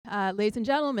Ladies and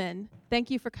gentlemen,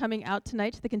 thank you for coming out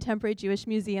tonight to the Contemporary Jewish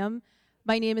Museum.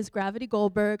 My name is Gravity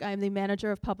Goldberg. I am the manager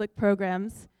of public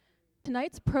programs.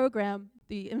 Tonight's program,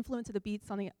 The Influence of the Beats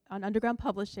on Underground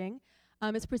Publishing,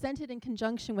 is presented in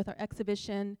conjunction with our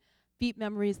exhibition, Beat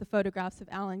Memories, the Photographs of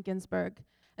Allen Ginsberg.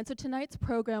 And so tonight's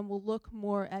program will look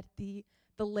more at the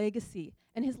legacy.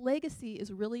 And his legacy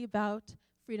is really about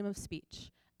freedom of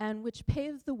speech, and which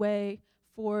paved the way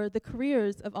for the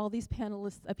careers of all these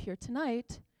panelists up here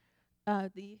tonight.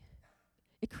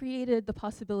 It created the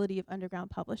possibility of underground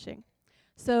publishing.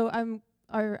 So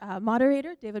our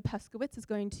moderator, David Peskowitz, is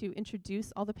going to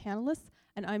introduce all the panelists,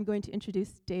 and I'm going to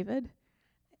introduce David.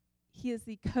 He is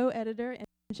the co-editor and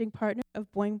managing partner of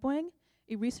Boing Boing,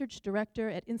 a research director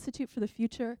at Institute for the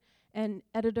Future, and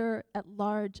editor at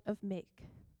large of Make.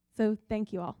 So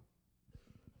thank you all.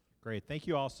 Great. Thank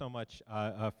you all so much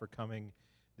for coming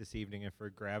this evening, and for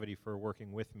Gravity for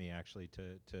working with me actually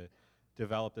to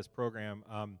develop this program.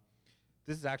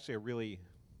 This is actually a really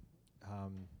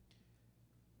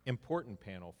important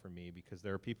panel for me, because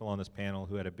there are people on this panel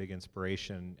who had a big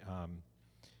inspiration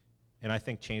and I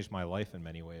think changed my life in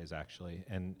many ways, actually,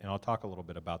 and I'll talk a little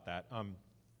bit about that.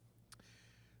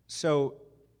 So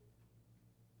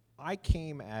I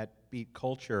came at beat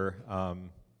culture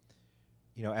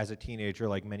as a teenager,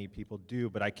 like many people do,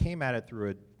 but I came at it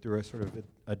through a sort of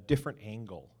a different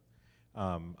angle,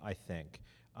 I think.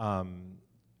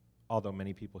 Although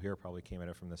many people here probably came at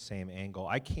it from the same angle.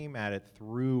 I came at it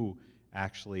through,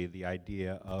 actually, the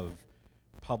idea of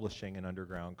publishing and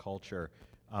underground culture.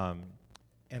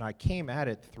 And I came at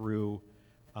it through,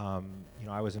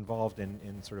 I was involved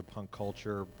in sort of punk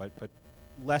culture, but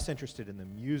less interested in the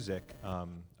music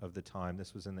of the time.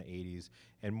 This was in the 80s,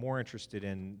 and more interested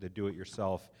in the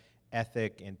do-it-yourself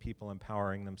ethic and people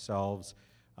empowering themselves,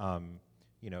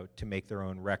 to make their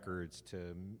own records,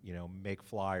 to make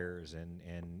flyers, and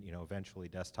eventually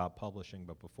desktop publishing.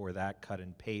 But before that, cut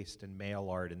and paste and mail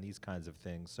art and these kinds of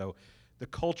things. So the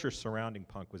culture surrounding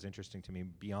punk was interesting to me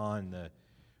beyond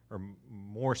or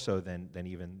more so than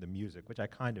even the music, which I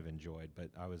kind of enjoyed, but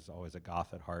I was always a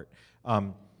goth at heart.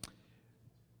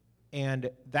 And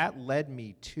that led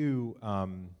me to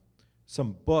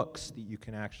some books that you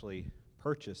can actually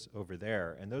purchase over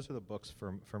there. And those are the books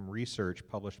from research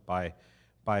published by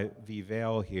V.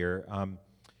 Vale here.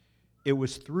 It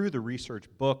was through the research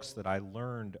books that I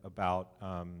learned about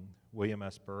William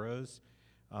S. Burroughs,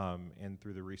 and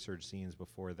through the research scenes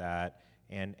before that.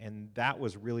 And that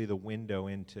was really the window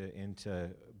into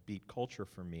beat culture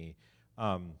for me,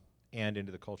 and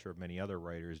into the culture of many other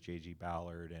writers, J.G.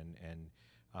 Ballard and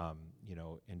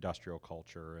industrial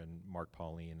culture, and Mark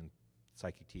Pauline, and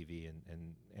Psychic TV,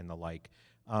 and the like.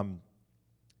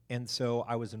 And so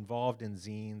I was involved in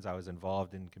zines, I was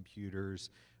involved in computers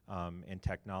and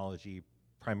technology,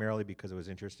 primarily because it was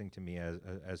interesting to me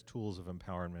as tools of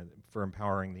empowerment, for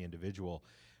empowering the individual.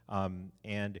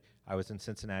 And I was in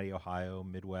Cincinnati, Ohio,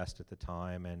 Midwest at the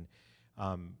time, and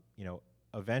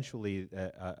eventually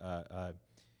the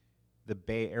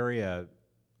Bay Area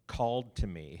called to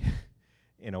me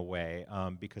in a way,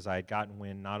 because I had gotten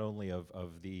wind not only of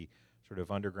the sort of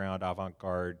underground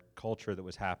avant-garde culture that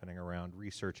was happening around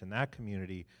research in that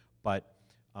community, but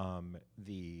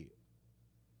the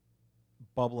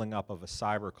bubbling up of a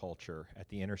cyber culture at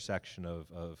the intersection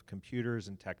of computers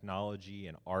and technology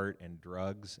and art and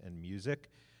drugs and music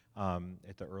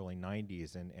at the early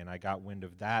 90s. And I got wind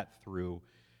of that through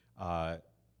a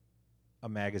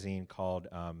magazine called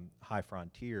High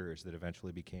Frontiers that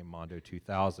eventually became Mondo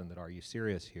 2000 that Are You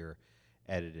Serious here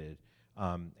edited.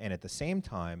 And at the same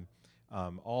time,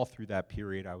 all through that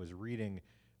period, I was reading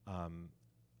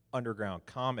underground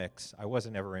comics. I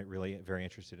wasn't ever really very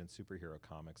interested in superhero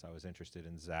comics. I was interested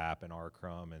in Zap and R.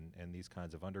 Crumb and these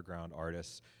kinds of underground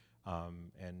artists.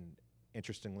 And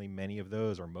interestingly, many of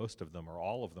those, or most of them, or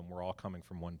all of them, were all coming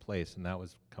from one place, and that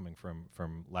was coming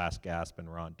from Last Gasp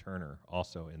and Ron Turner,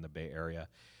 also in the Bay Area.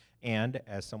 And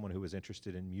as someone who was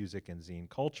interested in music and zine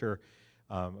culture,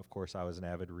 of course, I was an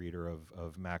avid reader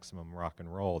of Maximum Rock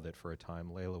and Roll that for a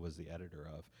time Layla was the editor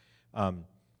of,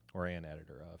 or an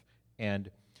editor of.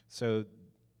 And so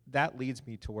that leads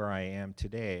me to where I am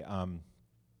today. Boing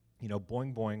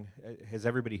Boing, has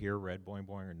everybody here read Boing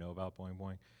Boing or know about Boing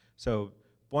Boing? So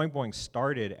Boing Boing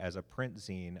started as a print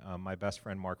zine. My best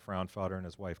friend Mark Fraunfelder and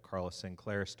his wife Carla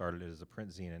Sinclair started it as a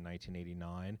print zine in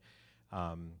 1989.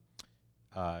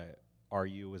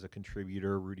 RU was a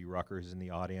contributor. Rudy Ruckers in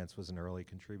the audience was an early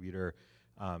contributor.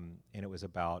 And it was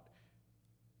about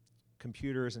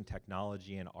computers and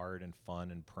technology and art and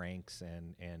fun and pranks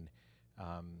and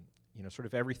sort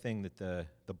of everything that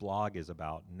the blog is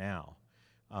about now.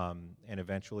 And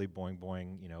eventually Boing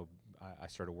Boing, I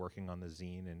started working on the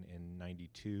zine in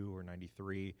 92 or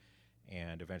 93,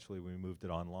 and eventually we moved it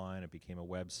online. It became a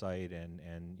website, and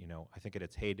I think at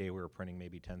its heyday we were printing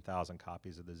maybe 10,000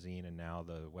 copies of the zine, and now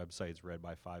the website's read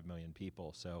by 5 million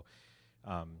people. So,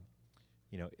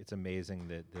 it's amazing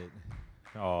that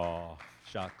oh,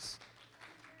 shucks.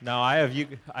 No, I have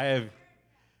I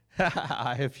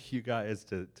have you guys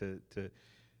to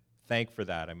thank for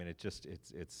that. I mean, it's just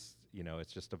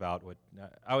about what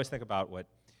I always think about what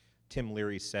Tim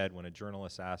Leary said when a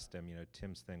journalist asked him.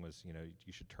 Tim's thing was,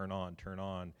 you should turn on.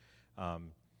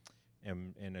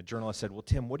 And a journalist said, well,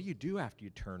 Tim, what do you do after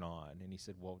you turn on? And he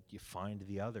said, well, you find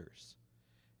the others.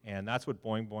 And that's what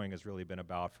Boing Boing has really been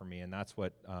about for me, and that's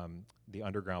what the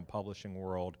underground publishing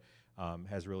world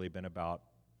has really been about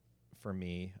for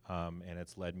me, and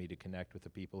it's led me to connect with the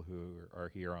people who are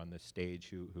here on this stage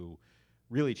who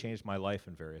really changed my life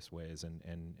in various ways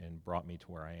and brought me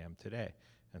to where I am today.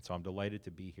 And so I'm delighted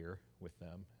to be here with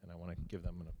them, and I want to give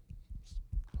them an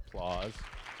applause.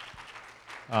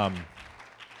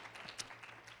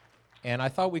 And I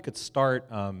thought we could start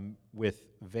with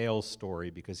Vale's story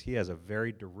because he has a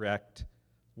very direct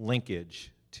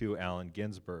linkage to Allen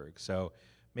Ginsberg. So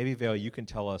maybe, Vale, you can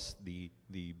tell us the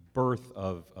birth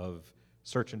of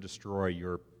Search and Destroy,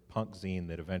 your punk zine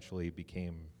that eventually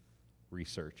became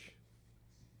Research.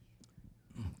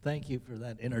 Thank you for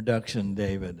that introduction,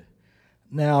 David.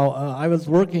 Now, I was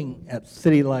working at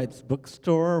City Lights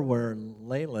bookstore where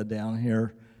Layla down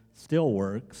here still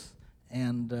works,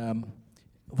 and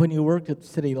when you worked at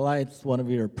City Lights, one of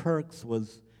your perks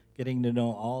was getting to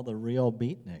know all the real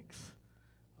beatniks,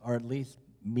 or at least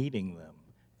meeting them.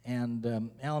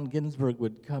 And Allen Ginsberg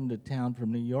would come to town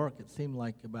from New York, it seemed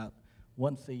like about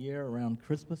once a year around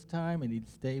Christmas time, and he'd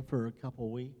stay for a couple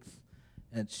weeks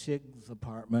at Shig's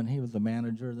apartment. He was a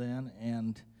manager then,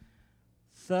 and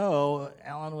so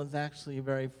Allen was actually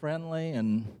very friendly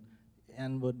and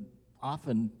would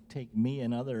often take me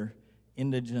and other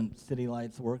indigent City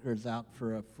Lights workers out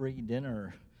for a free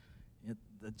dinner.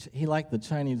 He liked the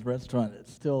Chinese restaurant.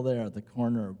 It's still there at the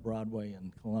corner of Broadway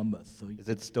and Columbus. So Is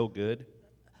it still good?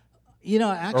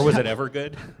 Actually, or was it ever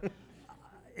good?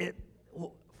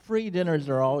 Free dinners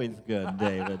are always good,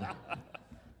 David.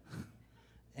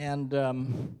 And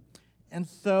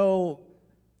so,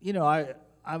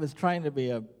 I was trying to be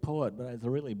a poet, but I was a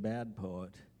really bad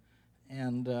poet.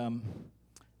 And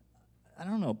I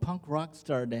don't know, punk rock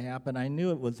started to happen. I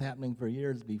knew it was happening for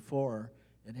years before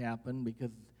it happened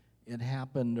because it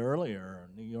happened earlier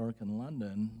in New York and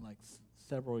London, like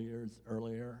several years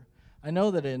earlier. I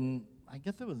know that I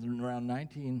guess it was around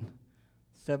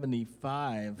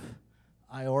 1975,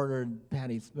 I ordered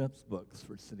Patti Smith's books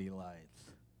for City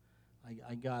Lights.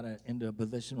 I got into a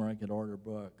position where I could order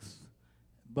books.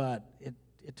 But it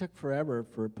took forever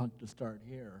for punk to start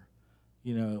here.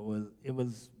 It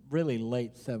was really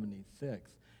late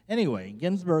 76. Anyway,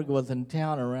 Ginsberg was in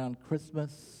town around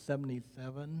Christmas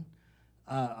 77.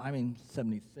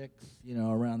 76,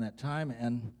 around that time.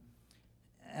 And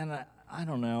I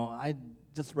don't know, I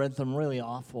just read some really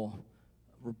awful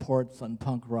reports on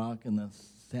punk rock in the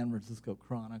San Francisco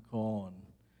Chronicle and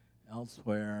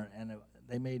elsewhere, and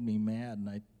they made me mad.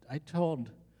 And I told,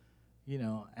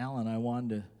 Allen I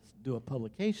wanted to do a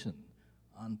publication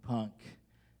on punk.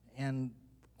 And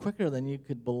quicker than you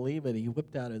could believe it, he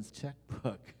whipped out his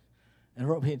checkbook and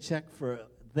wrote me a check for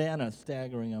then a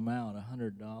staggering amount,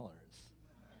 $100.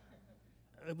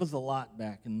 It was a lot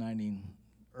back in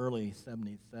early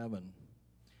 77.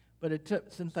 But it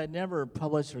took, since I'd never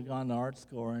published or gone to art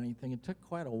school or anything, it took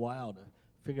quite a while to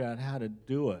figure out how to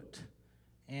do it.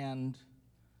 And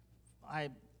I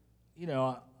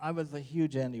was a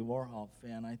huge Andy Warhol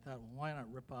fan. I thought, well, why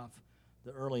not rip off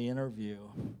the early interview?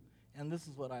 And this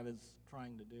is what I was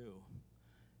trying to do.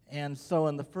 And so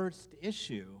in the first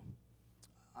issue,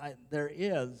 there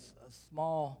is a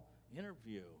small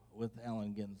interview with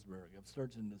Allen Ginsberg of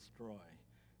Search and Destroy.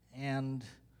 And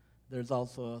there's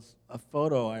also a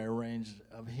photo I arranged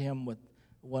of him with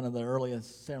one of the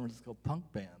earliest San Francisco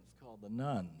punk bands called the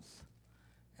Nuns.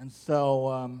 And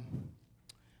so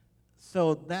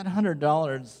so that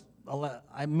 $100,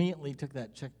 I immediately took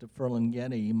that check to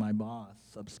Ferlinghetti, my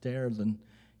boss, upstairs, and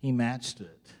he matched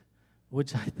it,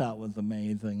 which I thought was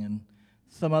amazing. And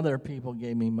some other people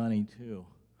gave me money too.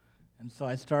 And so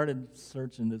I started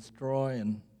Search and Destroy,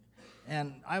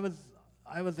 and I was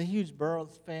a huge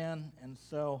Burroughs fan, and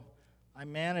so I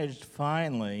managed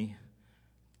finally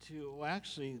to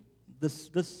actually,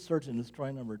 this Search and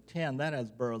Destroy number 10, that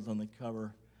has Burroughs on the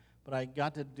cover, but I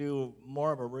got to do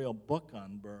more of a real book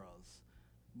on Burroughs,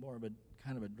 more of a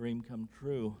kind of a dream come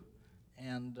true.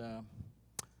 And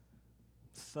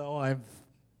so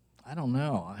I don't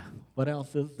know. What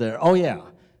else is there? Oh, yeah.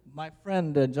 My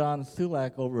friend John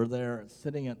Sulak over there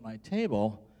sitting at my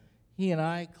table, he and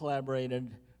I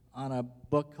collaborated on a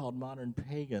book called Modern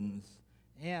Pagans,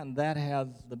 and that has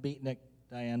the beatnik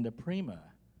Diane DePrima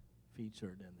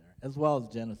featured in there, as well as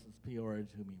Genesis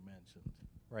P-Orridge, whom you mentioned.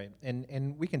 Right,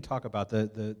 and we can talk about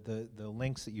the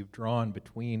links that you've drawn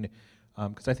between,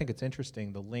 because I think it's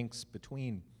interesting, the links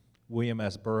between William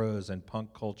S. Burroughs and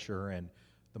punk culture and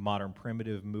the modern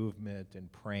primitive movement and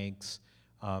pranks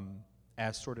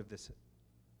as sort of this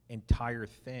entire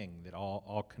thing that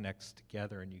all connects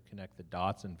together, and you connect the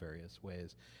dots in various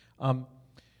ways. Ron,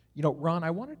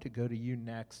 I wanted to go to you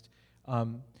next.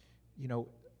 Of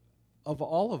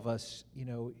all of us,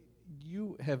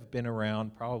 you have been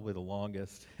around probably the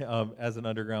longest as an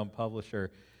underground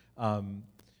publisher, and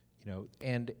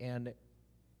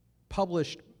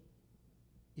published,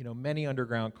 many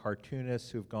underground cartoonists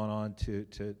who've gone on to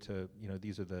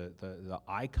these are the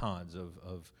icons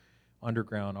of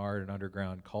underground art and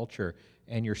underground culture,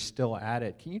 and you're still at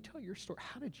it. Can you tell your story?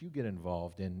 How did you get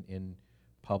involved in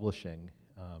publishing,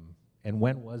 and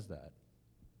when was that?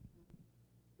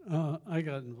 I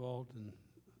got involved in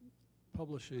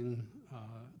publishing,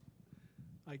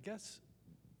 I guess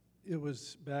it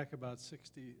was back about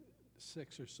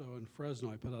 66 or so in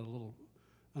Fresno. I put out a little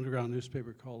underground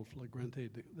newspaper called Flagrante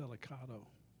Delicato.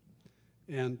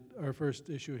 And our first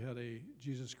issue had a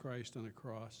Jesus Christ on a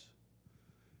cross,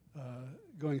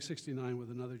 going 69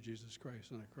 with another Jesus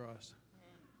Christ on a cross.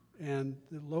 And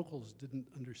the locals didn't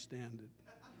understand it.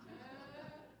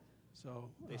 So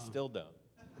They still don't.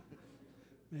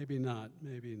 maybe not.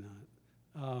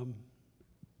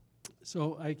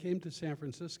 So I came to San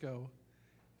Francisco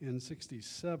in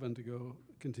 67 to go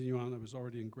continue on. I was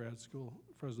already in grad school,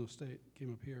 Fresno State,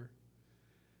 came up here.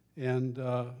 And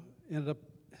ended up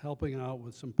helping out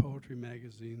with some poetry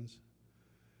magazines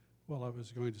while I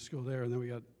was going to school there. And then we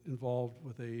got involved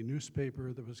with a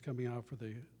newspaper that was coming out for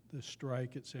the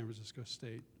strike at San Francisco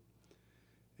State.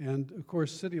 And of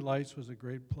course, City Lights was a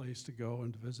great place to go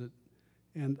and to visit.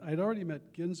 And I'd already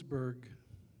met Ginsberg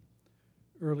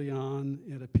early on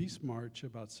at a peace march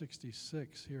about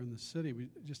 66 here in the city. We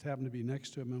just happened to be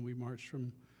next to him, and we marched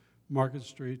from Market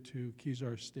Street to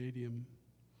Kezar Stadium.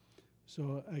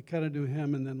 So I kind of knew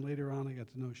him, and then later on I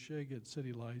got to know Shig at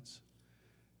City Lights.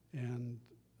 And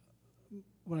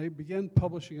when I began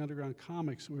publishing underground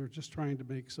comics, we were just trying to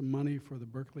make some money for the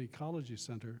Berkeley Ecology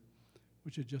Center,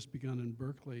 which had just begun in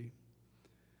Berkeley.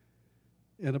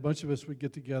 And a bunch of us would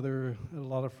get together, and a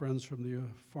lot of friends from the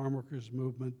farm workers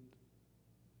movement,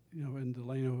 in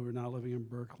Delano, who are now living in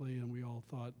Berkeley, and we all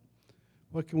thought,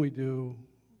 what can we do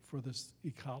for this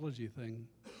ecology thing?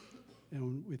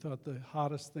 And we thought the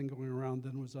hottest thing going around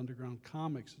then was underground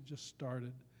comics. It just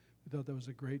started. We thought that was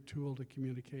a great tool to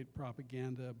communicate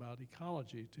propaganda about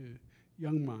ecology to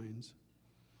young minds.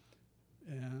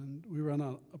 And we were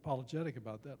unapologetic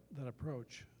about that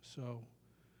approach. So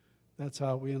that's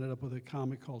how we ended up with a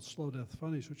comic called Slow Death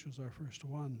Funnies, which was our first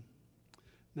one.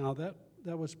 Now that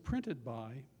was printed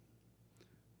by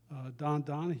Don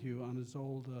Donahue on his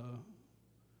old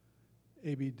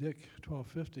A.B. Dick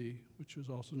 1250, which was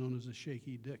also known as a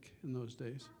Shaky Dick in those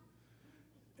days.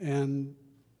 And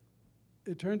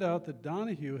it turned out that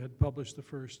Donahue had published the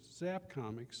first Zap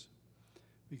comics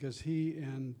because he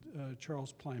and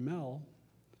Charles Plymell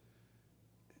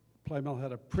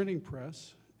had a printing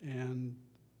press, and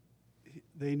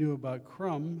they knew about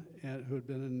Crumb, who had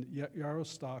been in Yarrow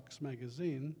Stocks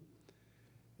magazine.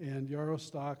 And Yarrow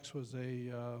Stocks was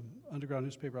a underground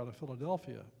newspaper out of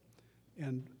Philadelphia.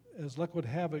 And as luck would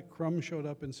have it, Crumb showed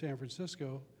up in San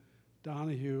Francisco.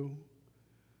 Donahue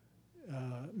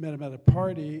met him at a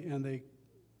party, and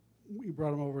we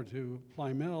brought him over to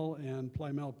Plymell, and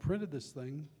Plymell printed this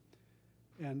thing.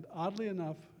 And oddly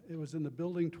enough, it was in the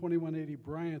building 2180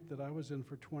 Bryant that I was in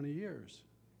for 20 years,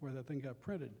 where that thing got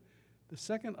printed. The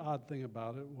second odd thing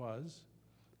about it was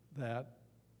that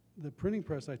the printing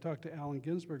press, I talked to Allen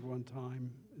Ginsberg one time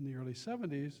in the early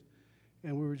 70s,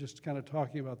 and we were just kind of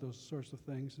talking about those sorts of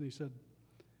things, and he said,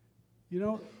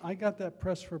 I got that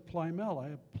press for Plymell.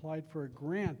 I applied for a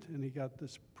grant, and he got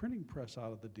this printing press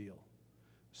out of the deal.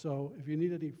 So if you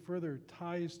need any further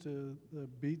ties to the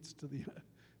beats to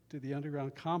the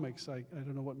underground comics, I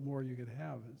don't know what more you could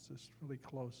have. It's just really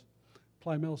close.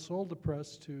 Plymell sold the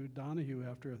press to Donahue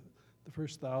after the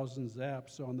first 1,000 zaps.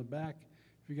 So on the back,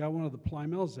 if you got one of the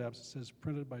Plymell zaps, it says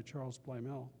printed by Charles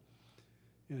Plymell,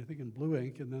 and I think in blue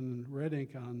ink, and then in red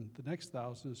ink on the next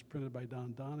 1,000 is printed by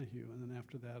Don Donahue, and then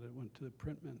after that it went to the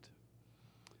print mint.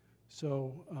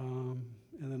 So,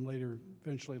 and then later,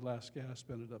 eventually Last Gasp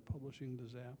ended up publishing the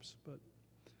zaps,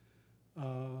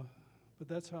 but But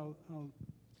that's how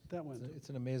that went. It's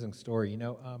an amazing story.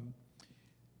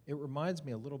 It reminds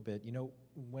me a little bit,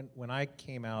 when I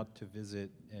came out to visit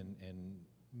and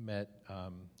met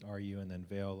RU and then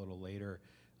Vail a little later,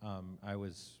 I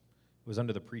was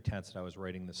under the pretense that I was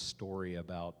writing this story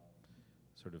about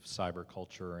sort of cyber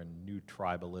culture and new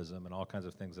tribalism and all kinds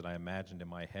of things that I imagined in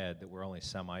my head that were only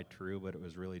semi-true, but it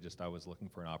was really just I was looking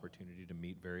for an opportunity to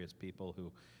meet various people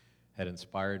who had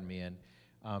inspired me. And,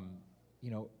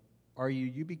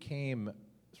 you became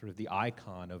sort of the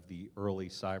icon of the early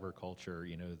cyber culture,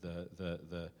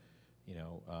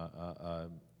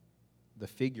 the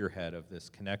figurehead of this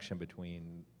connection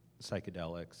between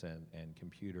psychedelics and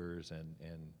computers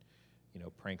and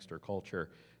prankster culture.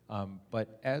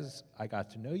 But as I got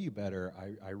to know you better,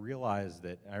 I realized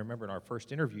that, I remember in our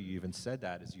first interview you even said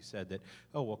that, as you said that,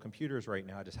 oh, well, computers right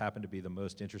now just happen to be the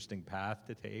most interesting path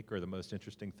to take or the most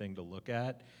interesting thing to look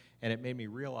at. And it made me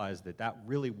realize that that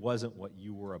really wasn't what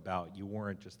you were about. You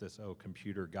weren't just this,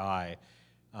 computer guy.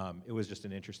 It was just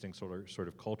an interesting sort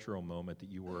of cultural moment that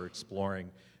you were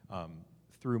exploring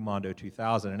through Mondo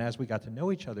 2000. And as we got to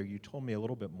know each other, you told me a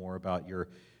little bit more about your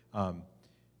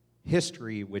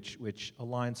history, which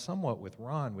aligns somewhat with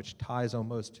Ron, which ties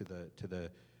almost to the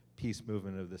peace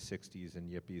movement of the 60s and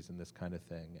yippies and this kind of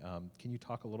thing. Can you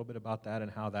talk a little bit about that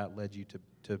and how that led you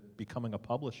to becoming a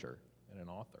publisher and an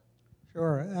author?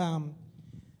 Sure.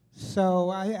 So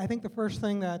I think the first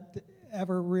thing that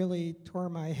ever really tore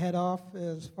my head off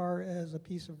as far as a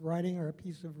piece of writing or a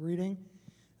piece of reading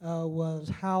was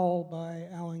Howl by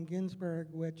Allen Ginsberg,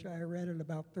 which I read at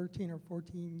about 13 or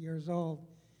 14 years old.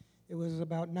 It was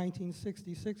about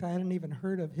 1966. I hadn't even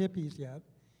heard of hippies yet.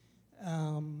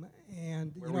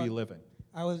 Where were you living?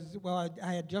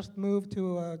 I had just moved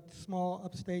to a small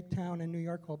upstate town in New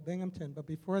York called Binghamton, but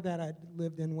before that I'd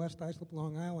lived in West Islip,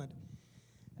 Long Island,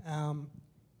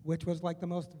 which was like the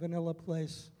most vanilla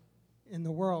place in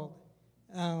the world.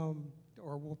 I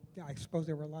suppose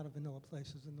there were a lot of vanilla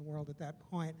places in the world at that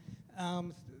point.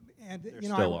 There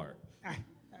still are.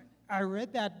 I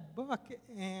read that book,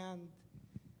 and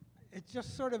it's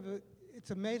just sort of,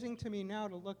 it's amazing to me now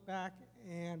to look back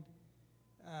and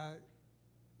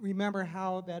remember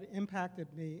how that impacted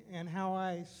me and how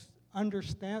I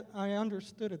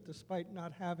understood it despite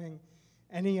not having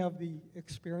any of the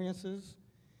experiences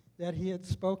that he had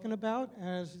spoken about,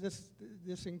 as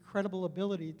this incredible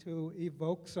ability to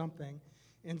evoke something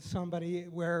in somebody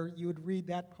where you would read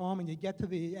that poem and you get to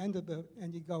the end of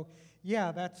and you go,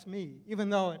 yeah, that's me.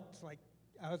 Even though it's like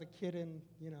I was a kid in,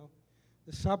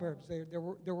 the suburbs.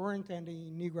 There weren't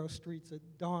any Negro streets at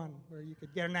dawn where you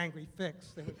could get an angry fix.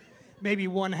 There was maybe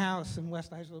one house in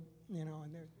West Islip, and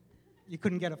you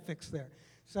couldn't get a fix there.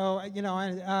 So,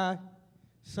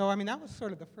 so that was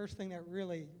sort of the first thing that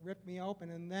really ripped me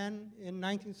open. And then in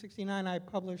 1969, I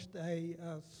published a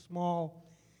small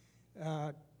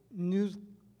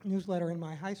newsletter in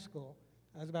my high school.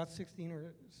 I was about 16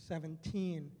 or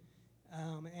 17.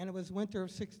 And it was winter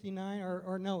of 69,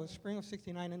 or no, it was spring of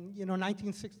 69, and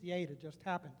 1968 had just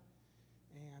happened.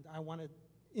 And I wanted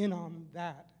in on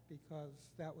that because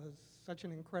that was such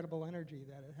an incredible energy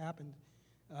that had happened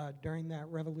during that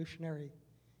revolutionary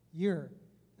year.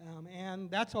 And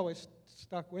that's always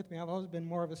stuck with me. I've always been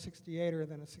more of a 68er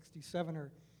than a 67er,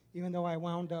 even though I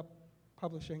wound up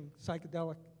publishing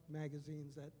psychedelic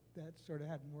magazines that sort of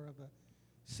had more of a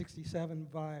 67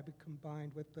 vibe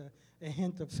combined with a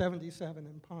hint of 77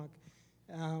 and punk.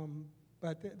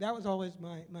 But that was always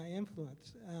my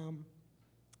influence.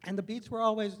 And the beats were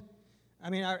always,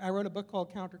 I wrote a book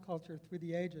called Counterculture Through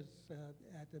the Ages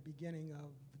at the beginning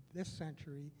of this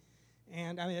century.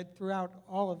 And throughout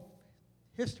all of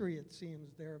history, it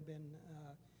seems, there have been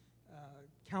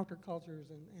countercultures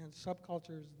and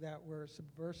subcultures that were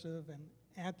subversive and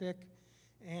antic,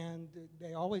 and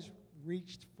they always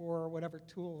reached for whatever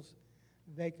tools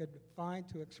they could find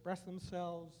to express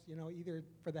themselves, either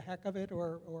for the heck of it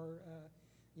or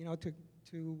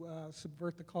to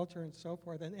subvert the culture and so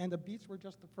forth. And the beats were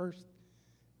just the first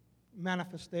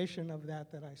manifestation of that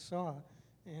I saw.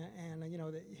 And the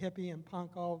hippie and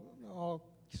punk all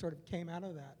sort of came out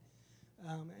of that.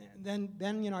 And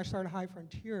then I started High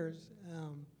Frontiers.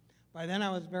 By then I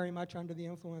was very much under the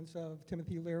influence of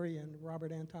Timothy Leary and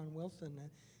Robert Anton Wilson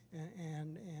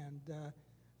and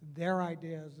their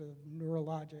ideas of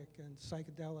neurologic and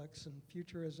psychedelics and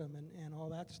futurism and all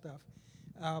that stuff.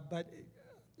 But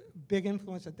big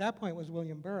influence at that point was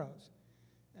William Burroughs.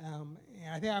 And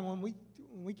I think when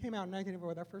we came out in 1984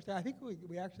 with our first, I think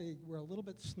we actually were a little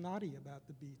bit snotty about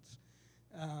the beats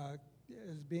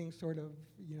as being sort of,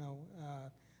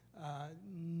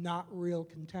 not real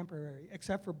contemporary,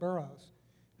 except for Burroughs,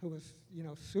 who was, you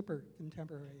know, super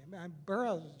contemporary. I mean,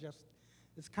 Burroughs is just,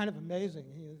 it's kind of amazing.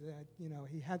 He was that, you know,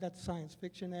 he had that science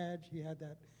fiction edge. He had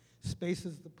that space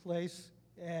is the place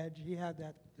edge. He had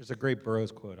that. There's a great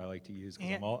Burroughs quote I like to use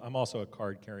because And- I'm also a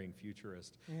card-carrying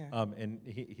futurist. Yeah. And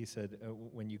he said,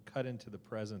 when you cut into the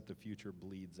present, the future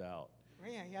bleeds out.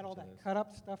 Yeah, he had all that Yes.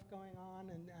 cut-up stuff going on,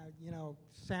 and you know,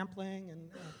 sampling and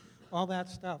all that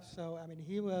stuff. So I mean,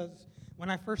 he was. When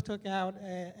I first took out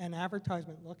an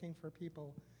advertisement looking for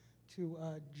people to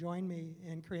join me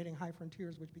in creating High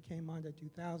Frontiers, which became Mondo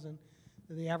 2000,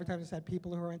 the advertisement said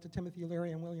people who are into Timothy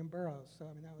Leary and William Burroughs. So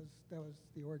I mean, that was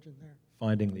the origin there.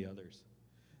 Finding the others.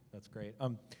 That's great.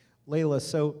 Layla,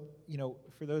 so, you know,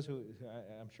 for those who,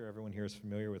 I'm sure everyone here is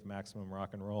familiar with Maximum Rock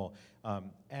and Roll,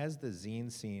 as the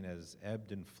zine scene has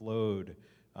ebbed and flowed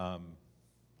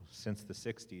since the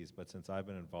 60s, but since I've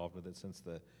been involved with it since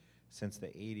the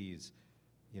 80s,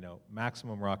 you know,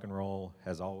 Maximum Rock and Roll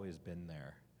has always been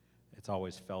there. It's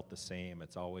always felt the same.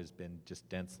 It's always been just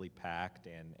densely packed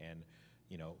and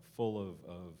you know, full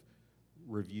of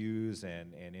reviews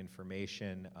and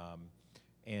information.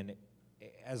 And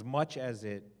as much as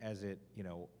it you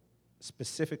know,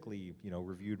 specifically, you know,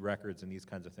 reviewed records and these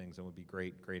kinds of things, and would be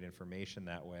great information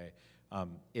that way,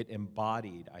 it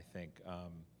embodied, I think,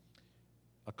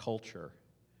 a culture.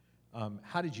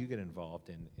 How did you get involved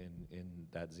in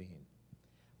that zine?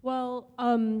 Well,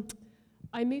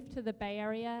 I moved to the Bay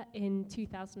Area in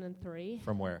 2003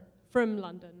 From where? from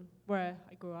London, where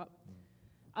I grew up.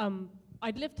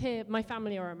 I'd lived here, my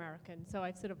family are American, so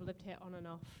I've sort of lived here on and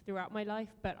off throughout my life,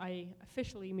 but I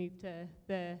officially moved to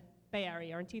the Bay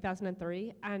Area in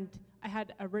 2003, and I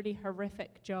had a really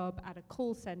horrific job at a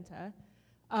call center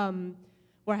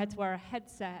where I had to wear a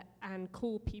headset and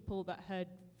call people that had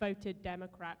voted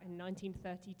Democrat in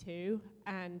 1932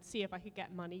 and see if I could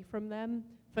get money from them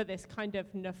for this kind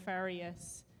of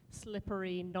nefarious,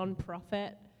 slippery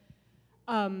non-profit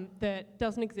that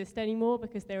doesn't exist anymore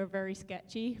because they were very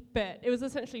sketchy. But it was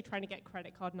essentially trying to get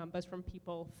credit card numbers from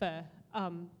people for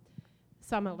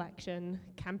some election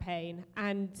campaign.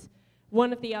 And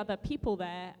one of the other people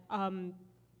there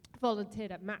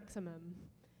volunteered at Maximum,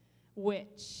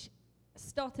 which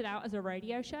started out as a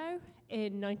radio show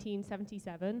in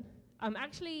 1977.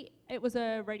 Actually, it was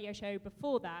a radio show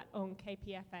before that on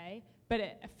KPFA, but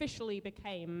it officially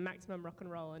became Maximum Rock and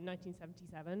Roll in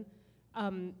 1977.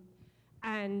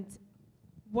 And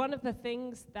one of the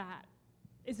things that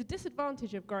is a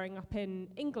disadvantage of growing up in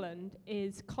England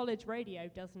is college radio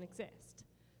doesn't exist.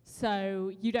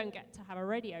 So you don't get to have a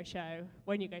radio show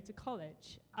when you go to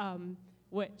college,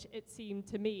 which it seemed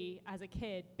to me as a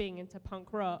kid being into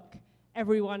punk rock,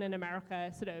 everyone in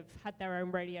America sort of had their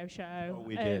own radio show. Oh,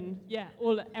 we and did. Yeah,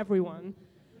 everyone.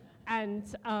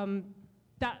 And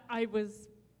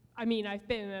I've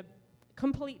been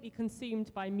completely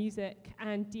consumed by music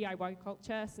and DIY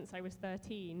culture since I was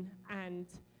 13. And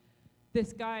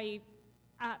this guy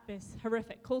at this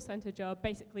horrific call center job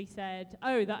basically said,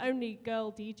 oh, the only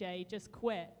girl DJ just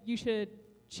quit. You should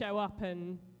show up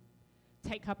and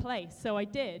take her place. So I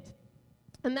did.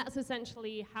 And that's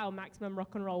essentially how Maximum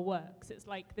Rock and Roll works. It's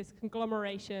like this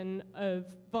conglomeration of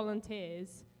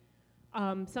volunteers.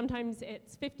 Sometimes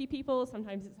it's 50 people,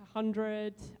 sometimes it's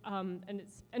 100, and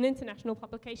it's an international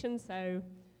publication, so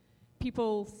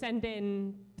people send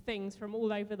in things from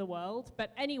all over the world,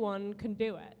 but anyone can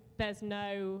do it. There's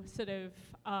no sort of,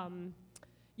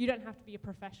 you don't have to be a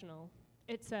professional.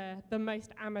 It's the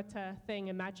most amateur thing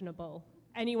imaginable.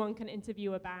 Anyone can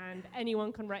interview a band,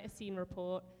 anyone can write a scene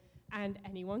report, and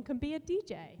anyone can be a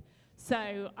DJ.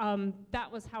 So that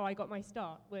was how I got my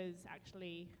start, was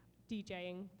actually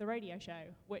DJing the radio show,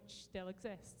 which still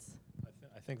exists.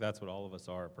 I think that's what all of us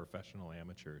are, professional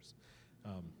amateurs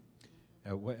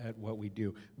at what we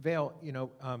do. Vale, you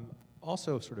know,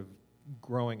 also sort of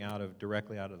growing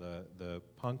directly out of the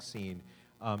punk scene,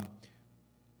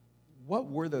 what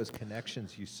were those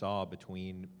connections you saw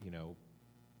between, you know,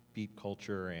 beat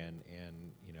culture and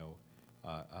you know,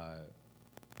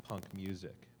 punk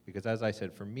music? Because as I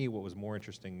said, for me, what was more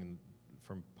interesting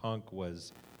from punk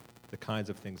was the kinds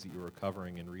of things that you were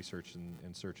covering in Research and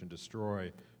Search and Destroy,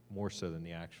 more so than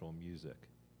the actual music.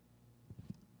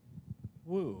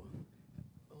 Woo.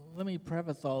 Let me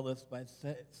preface all this by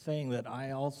saying that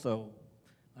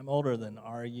I'm older than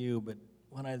RU, but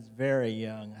when I was very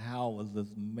young, Hal was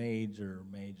this major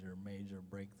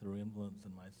breakthrough influence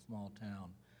in my small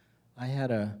town. I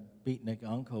had a beatnik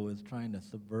uncle who was trying to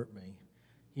subvert me.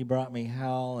 He brought me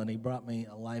Hal, and he brought me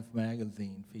a Life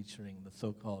magazine featuring the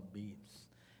so-called beats.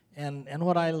 And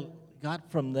what I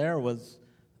got from there was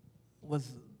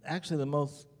actually the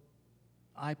most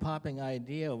eye-popping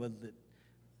idea, was that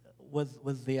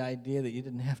was the idea that you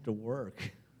didn't have to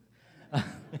work.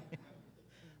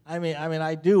 I mean,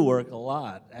 I do work a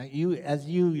lot. As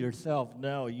you yourself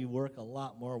know, you work a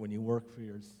lot more when you work for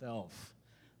yourself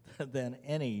than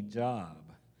any job.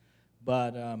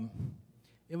 But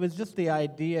it was just the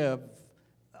idea of,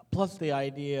 plus the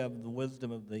idea of the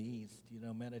wisdom of the East,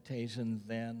 meditation,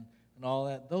 Zen, and all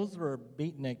that. Those were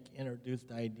beatnik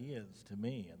introduced ideas to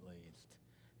me, at least.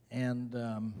 And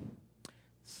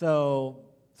so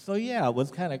yeah, it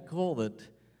was kind of cool that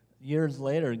years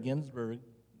later, Ginsberg,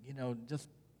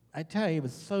 I tell you, he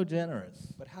was so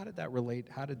generous. But how did that relate?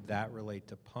 How did that relate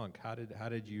to punk? How did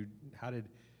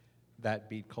that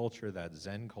beat culture, that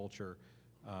Zen culture,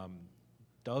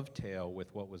 dovetail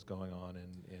with what was going on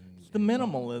in It's the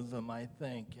minimalism, I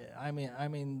think. I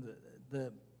mean,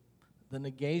 the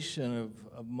negation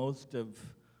of most of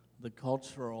the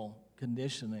cultural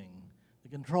conditioning, the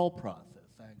control process.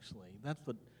 Actually, that's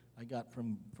what I got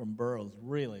from Burroughs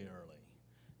really early,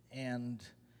 and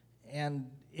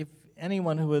if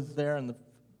anyone who was there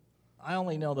I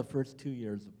only know the first 2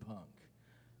 years of punk,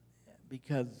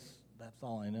 because that's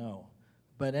all I know.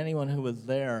 But anyone who was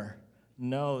there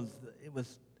knows that it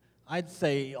was, I'd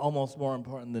say, almost more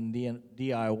important than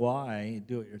DIY,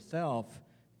 do-it-yourself,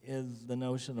 is the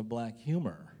notion of black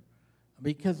humor.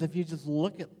 Because if you just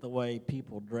look at the way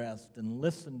people dressed and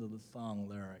listened to the song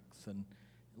lyrics and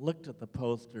looked at the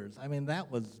posters, I mean, that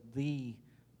was the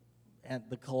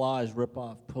collage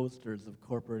rip-off posters of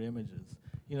corporate images.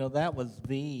 That was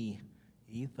the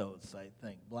ethos, I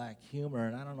think, black humor,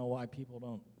 and I don't know why people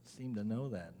don't seem to know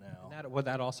that now. And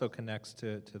that also connects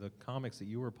to the comics that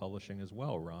you were publishing as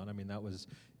well, Ron. I mean, that was,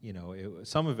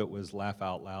 some of it was laugh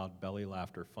out loud, belly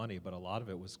laughter funny, but a lot of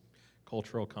it was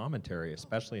cultural commentary,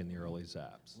 especially in the early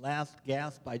Zaps. Last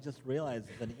Gasp, I just realized,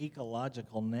 is an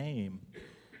ecological name.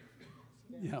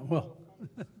 Yeah, well,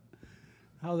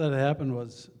 how that happened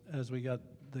was, as we got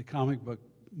the comic book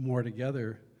more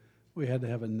together, we had to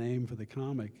have a name for the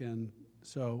comic, and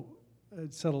so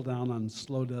it settled down on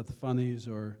Slow Death Funnies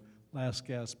or Last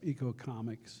Gasp Eco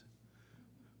Comics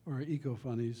or Eco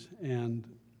Funnies, and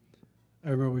I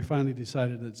remember we finally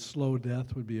decided that Slow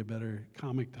Death would be a better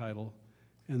comic title,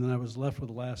 and then I was left with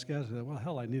Last Gasp. I said, well,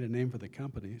 hell, I need a name for the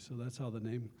company, so that's how the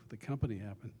name for the company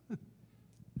happened.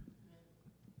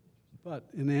 But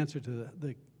in answer to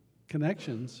the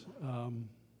connections, I'm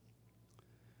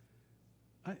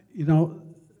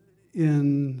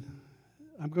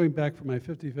going back for my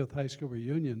 55th high school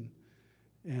reunion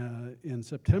in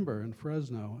September in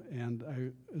Fresno, and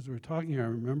as we were talking here,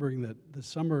 I'm remembering that the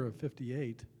summer of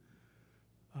 '58,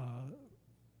 a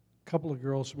couple of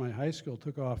girls from my high school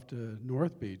took off to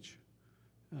North Beach,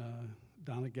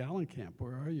 down at Gallenkamp.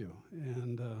 Where are you?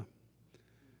 And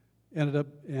ended up,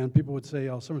 and people would say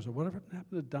all summer, so whatever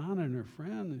happened to Donna and her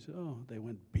friend? They said, oh, they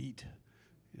went beat.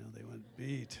 They went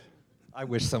beat. I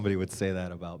wish somebody would say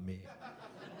that about me.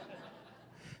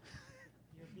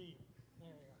 You're beat. There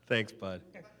you go. Thanks, bud.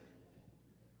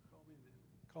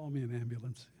 Call me an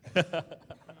ambulance.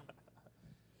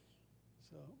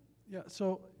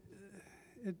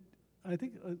 I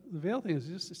think the veil thing is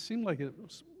it seemed like it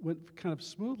went kind of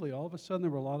smoothly. All of a sudden,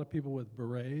 there were a lot of people with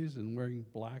berets and wearing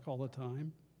black all the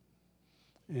time,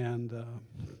 and there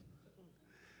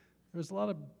was a lot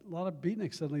of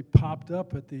beatniks suddenly popped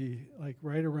up at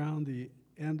right around the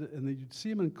end, and then you'd see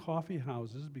them in coffee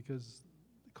houses because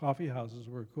coffee houses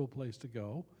were a cool place to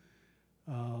go.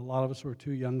 A lot of us were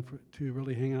too young to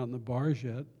really hang out in the bars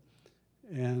yet,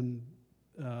 and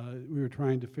we were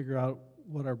trying to figure out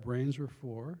what our brains were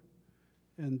for.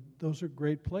 And those are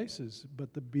great places,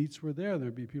 but the beats were there.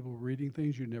 There'd be people reading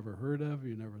things you never heard of,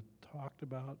 you never talked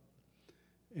about.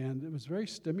 And it was very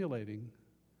stimulating.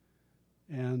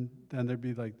 And then there'd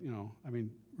be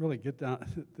really get down.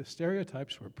 The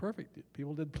stereotypes were perfect.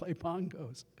 People did play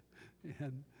bongos.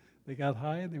 And they got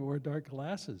high and they wore dark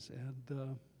glasses.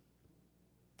 And,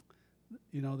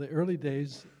 the early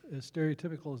days, as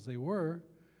stereotypical as they were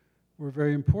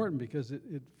very important because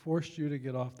it forced you to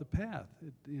get off the path.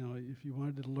 If you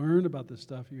wanted to learn about this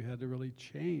stuff, you had to really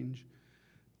change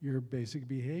your basic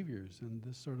behaviors, and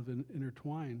this sort of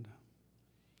intertwined.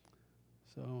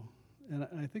 So, and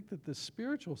I think that the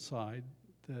spiritual side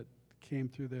that came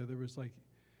through there was there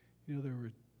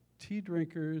were tea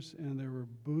drinkers and there were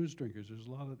booze drinkers. There's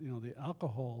a lot of, the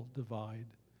alcohol divide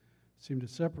seemed to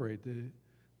separate.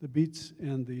 The beats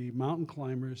and the mountain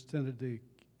climbers tended to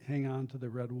hang on to the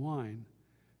red wine,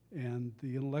 and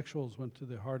the intellectuals went to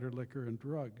the harder liquor and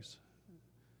drugs,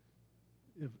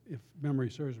 if memory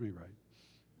serves me right.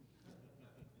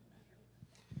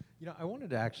 I wanted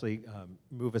to actually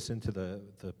move us into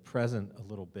the present a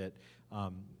little bit.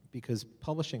 because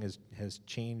publishing has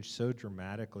changed so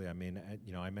dramatically. I mean,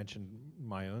 I mentioned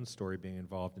my own story being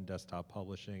involved in desktop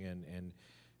publishing and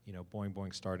Boing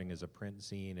Boing starting as a print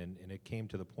zine, and it came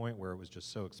to the point where it was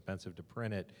just so expensive to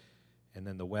print it, and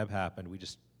then the web happened. We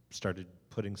just started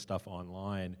putting stuff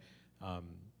online.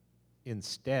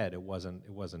 Instead, it was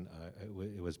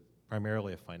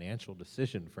primarily a financial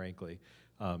decision, frankly,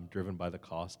 driven by the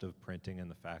cost of printing and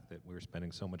the fact that we were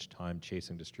spending so much time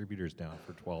chasing distributors down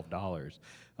for $12,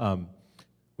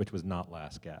 which was not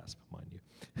last gasp, mind you.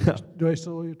 Do I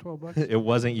still owe you $12? It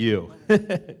wasn't you.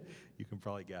 You can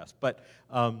probably guess. But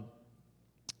I'd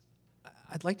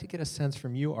like to get a sense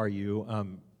from you,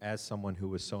 as someone who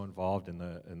was so involved in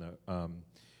the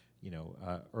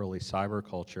early cyber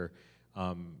culture,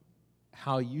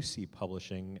 how you see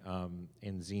publishing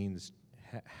in zines.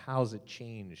 How's it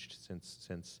changed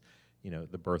since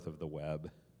the birth of the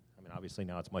web? I mean, obviously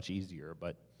now it's much easier,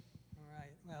 but. All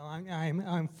right. Well,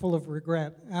 I'm full of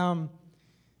regret.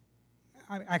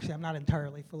 Actually, I'm not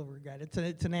entirely full of regret.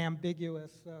 It's an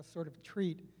ambiguous sort of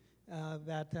treat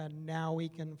that now we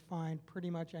can find pretty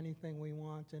much anything we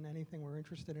want and anything we're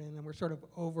interested in, and we're sort of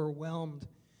overwhelmed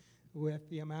with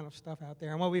the amount of stuff out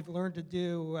there. And what we've learned to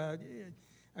do,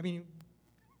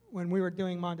 when we were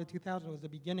doing Mondo 2000, it was the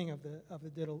beginning of the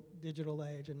digital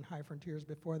age, and High Frontiers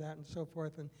before that, and so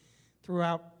forth. And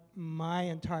throughout my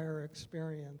entire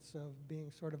experience of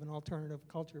being sort of an alternative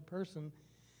culture person,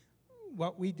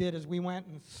 what we did is we went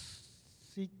and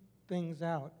seeked things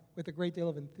out with a great deal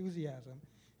of enthusiasm.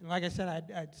 And like I said,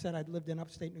 I'd lived in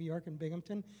upstate New York in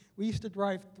Binghamton. We used to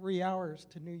drive 3 hours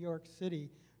to New York City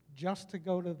just to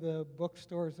go to the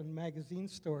bookstores and magazine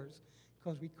stores,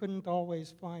 because we couldn't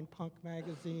always find Punk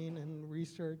magazine and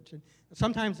Research. And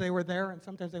sometimes they were there and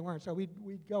sometimes they weren't. So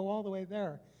we'd go all the way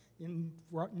there in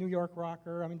New York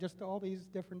Rocker. I mean, just all these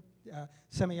different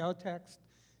semiotext.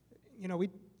 And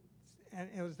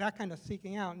it was that kind of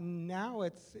seeking out. And now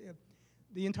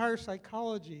the entire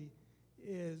psychology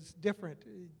is different.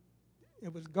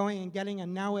 It was going and getting,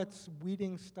 and now it's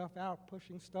weeding stuff out,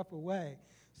 pushing stuff away,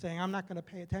 saying, I'm not going to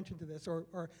pay attention to this,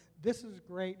 or this is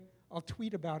great, I'll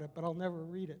tweet about it, but I'll never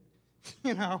read it,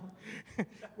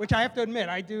 which I have to admit,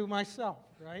 I do myself,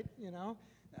 right,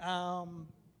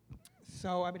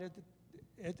 So, I mean,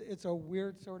 it's a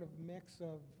weird sort of mix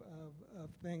of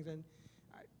things, and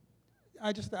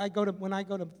when I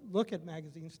go to look at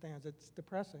magazine stands, it's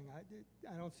depressing.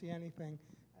 I don't see anything.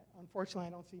 Unfortunately, I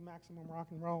don't see Maximum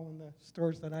Rock and Roll in the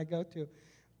stores that I go to,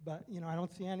 but I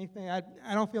don't see anything. I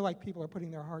don't feel like people are putting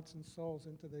their hearts and souls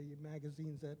into the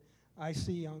magazines that I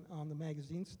see on the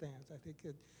magazine stands. I think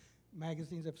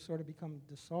magazines have sort of become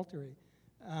desultory.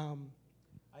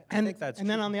 I think that's and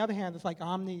then on the other hand, it's like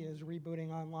Omni is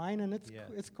rebooting online, and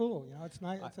it's cool. It's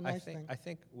nice. It's a nice thing. I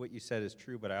think what you said is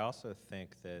true, but I also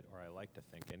think that, or I like to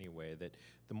think anyway, that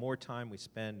the more time we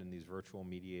spend in these virtual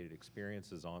mediated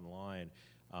experiences online,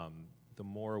 the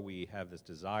more we have this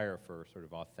desire for sort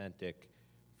of authentic,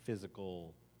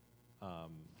 physical,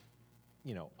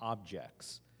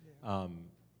 objects. Yeah.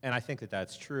 And I think that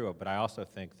that's true, but I also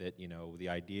think that the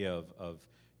idea of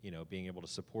being able to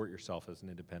support yourself as an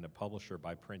independent publisher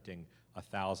by printing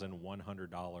 1,000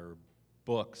 $100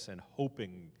 books and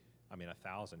hoping,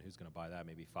 1,000, who's going to buy that?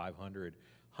 Maybe 500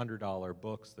 $100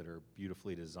 books that are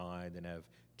beautifully designed and have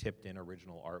tipped in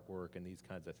original artwork and these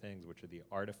kinds of things, which are the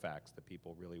artifacts that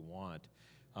people really want.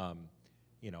 I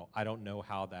don't know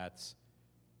how that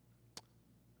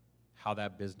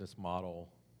business model,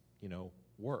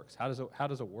 works. How does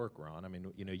it work, Ron? I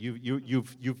mean,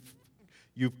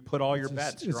 you've put all your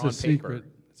bets. You're on paper. Secret.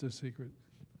 It's a secret.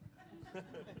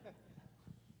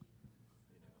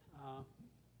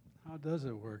 How does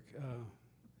it work?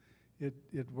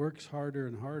 It works harder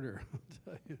and harder, I'll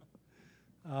tell you.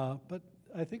 But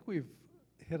I think we've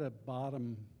hit a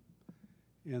bottom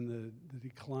in the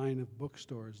decline of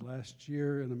bookstores. Last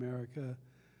year in America,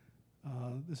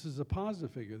 this is a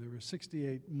positive figure. There were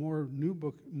 68 more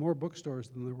bookstores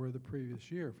than there were the previous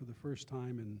year for the first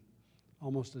time in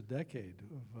almost a decade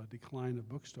of decline of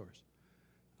bookstores.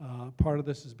 Part of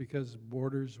this is because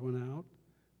borders went out,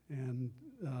 and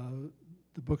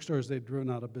the bookstores, they've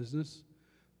driven out of business.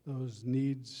 Those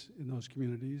needs in those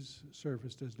communities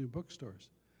surfaced as new bookstores.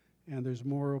 And there's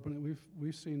more open.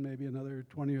 We've seen maybe another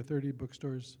 20 or 30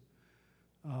 bookstores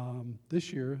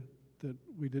this year that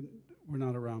were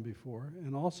not around before.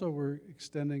 And also we're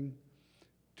extending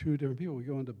to different people. We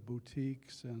go into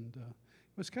boutiques, and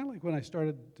it was kind of like when I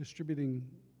started distributing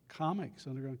comics,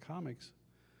 underground comics.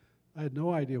 I had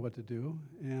no idea what to do,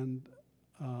 and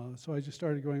so I just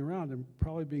started going around, and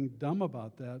probably being dumb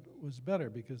about that was better,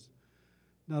 because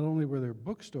not only were there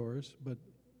bookstores, but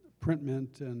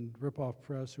Printmint and Ripoff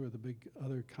Press, who were the big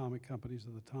other comic companies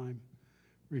at the time,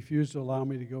 refused to allow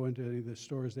me to go into any of the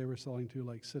stores they were selling to,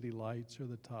 like City Lights or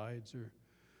the Tides or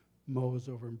Moe's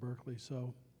over in Berkeley.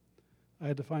 So I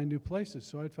had to find new places.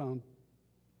 So I found,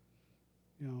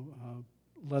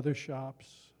 leather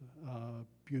shops,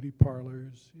 beauty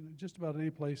parlors, just about any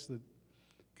place that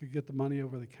could get the money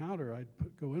over the counter, I'd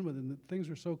go in with it. And things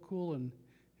were so cool and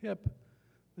hip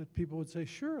that people would say,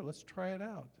 sure, let's try it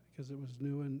out, because it was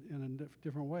new in a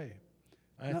different way.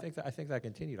 I think that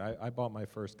continued. I bought my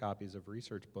first copies of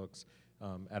research books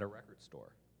at a record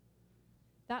store.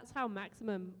 That's how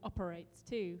Maximum operates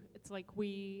too. It's like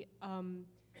we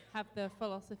have the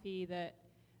philosophy that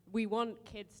we want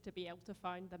kids to be able to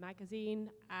find the magazine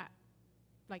at,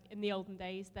 like in the olden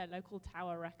days, their local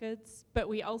Tower Records, but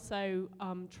we also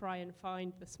try and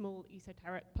find the small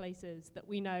esoteric places that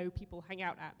we know people hang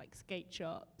out at, like skate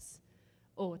shops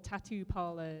or tattoo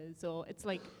parlors, or it's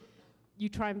like you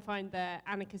try and find the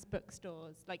anarchist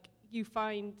bookstores. Like you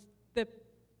find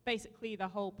basically the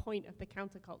whole point of the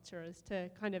counterculture is to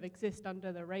kind of exist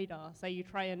under the radar. So you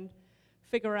try and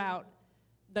figure out,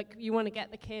 like you want to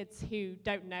get the kids who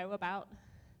don't know about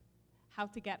how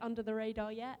to get under the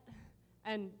radar yet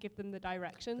and give them the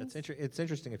directions. It's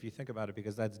interesting if you think about it,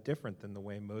 because that's different than the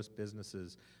way most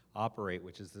businesses operate,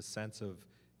 which is the sense of,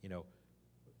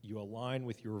 you align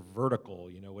with your vertical,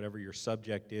 whatever your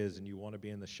subject is, and you want to be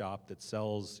in the shop that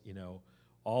sells,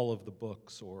 all of the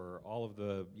books or all of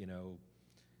the,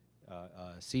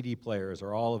 CD players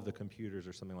or all of the computers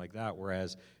or something like that,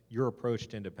 whereas your approach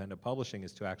to independent publishing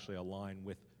is to actually align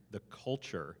with the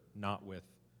culture, not with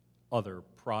other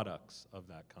products of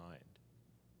that kind.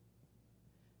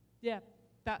 Yeah,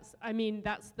 that's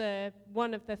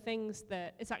one of the things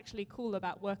that is actually cool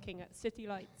about working at City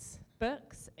Lights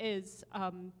Books is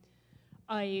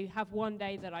I have one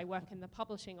day that I work in the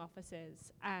publishing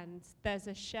offices, and there's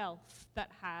a shelf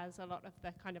that has a lot of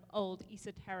the kind of old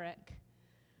esoteric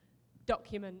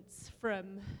documents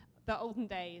from the olden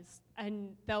days, and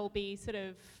there'll be sort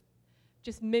of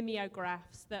just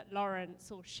mimeographs that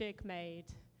Lawrence or Shig made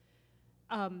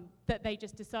that they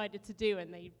just decided to do,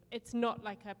 and it's not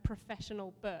like a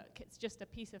professional book, it's just a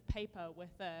piece of paper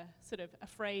with a sort of a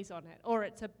phrase on it, or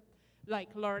it's like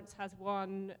Lawrence has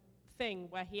one thing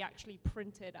where he actually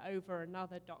printed over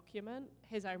another document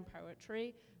his own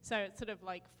poetry, so it's sort of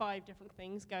like 5 different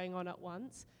things going on at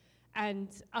once. And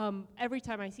every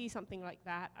time I see something like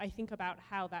that, I think about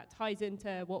how that ties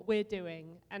into what we're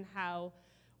doing and how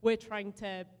we're trying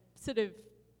to sort of,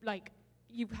 like,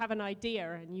 you have an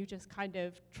idea and you just kind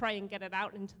of try and get it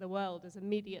out into the world as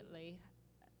immediately.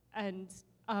 And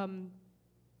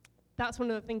that's one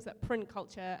of the things that print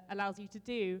culture allows you to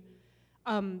do.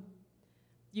 The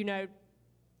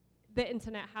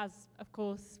internet has, of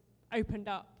course, opened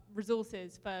up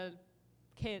resources for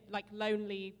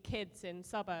lonely kids in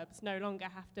suburbs no longer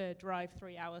have to drive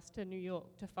 3 hours to New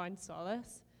York to find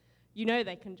solace.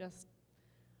 They can just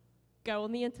go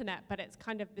on the internet, but it's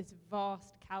kind of this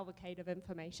vast cavalcade of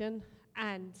information.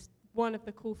 And one of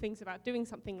the cool things about doing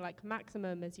something like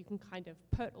Maximum is you can kind of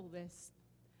put all this,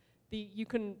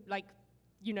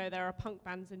 there are punk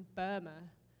bands in Burma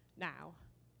now,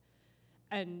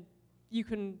 and you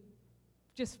can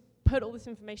just put all this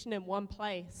information in one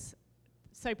place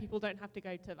so people don't have to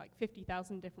go to like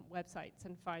 50,000 different websites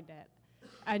and find it.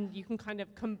 And you can kind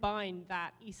of combine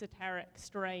that esoteric,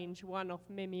 strange, one-off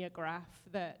mimeograph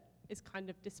that is kind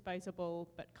of disposable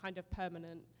but kind of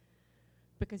permanent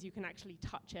because you can actually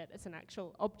touch it as an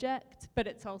actual object, but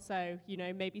it's also,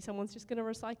 maybe someone's just going to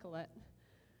recycle it.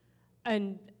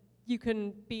 And you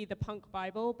can be the punk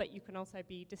Bible, but you can also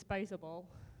be disposable.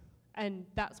 And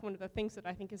that's one of the things that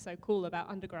I think is so cool about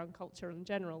underground culture in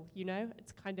general,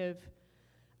 It's kind of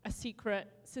a secret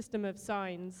system of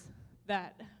signs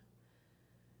that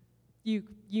you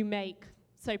make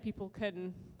so people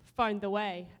can find the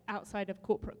way outside of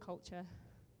corporate culture.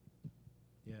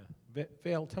 Yeah.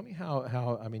 Vale, tell me how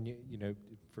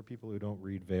for people who don't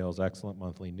read Vale's excellent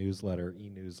monthly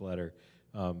e-newsletter,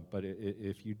 but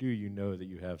if you do, that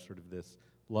you have sort of this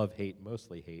love-hate,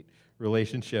 mostly hate,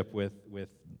 relationship with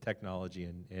technology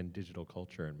and digital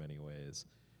culture in many ways.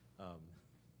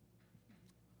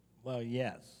 Well,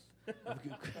 yes.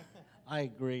 I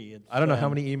agree. I don't know how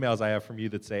many emails I have from you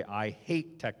that say, I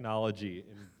hate technology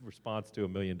in response to a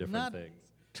million different things.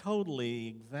 Totally,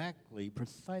 exactly,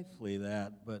 precisely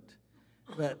that, but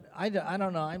I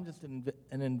don't know, I'm just an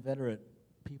inveterate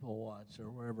people watcher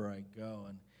wherever I go,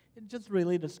 and it just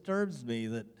really disturbs me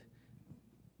that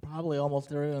probably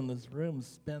almost everyone in this room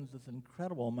spends this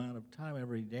incredible amount of time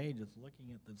every day just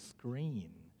looking at the screen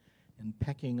and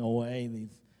pecking away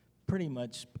these pretty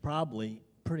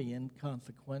pretty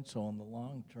inconsequential in the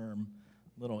long term,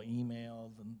 little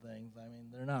emails and things. I mean,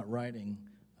 they're not writing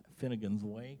Finnegan's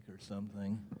Wake or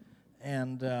something.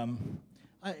 And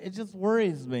it just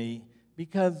worries me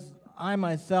because I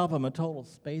myself am a total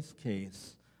space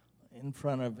case in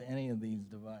front of any of these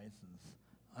devices.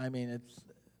 I mean,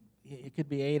 it could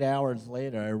be 8 hours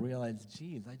later, I realize,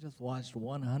 geez, I just watched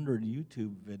 100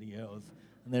 YouTube videos,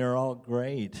 and they're all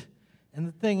great. And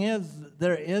the thing is,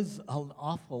 there is an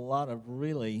awful lot of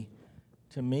really,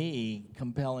 to me,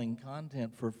 compelling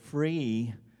content for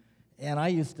free, and I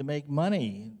used to make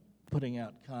money putting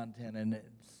out content, and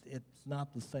it's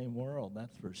not the same world,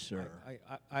 that's for sure.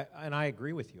 And I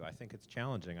agree with you. I think it's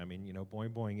challenging. I mean, Boing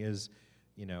Boing is,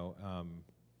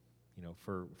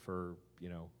 for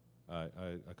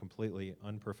a completely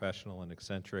unprofessional and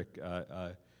eccentric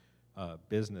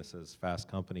business, as Fast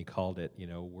Company called it.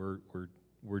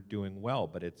 We're doing well,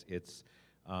 but it's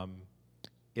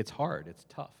hard. It's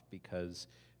tough because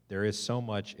there is so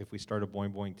much. If we started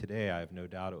Boing Boing today, I have no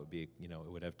doubt it would be,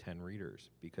 it would have 10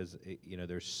 readers because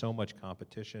there's so much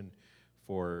competition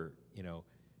for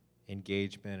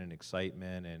engagement and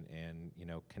excitement and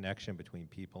connection between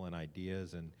people and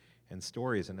ideas and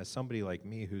stories. And as somebody like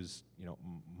me who's,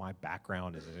 my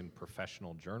background is in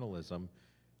professional journalism,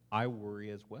 I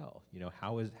worry as well.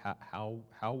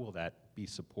 How will that be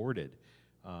supported,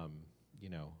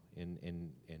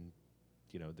 in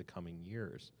the coming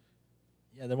years?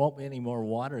 Yeah, there won't be any more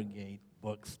Watergate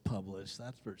books published,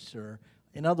 that's for sure.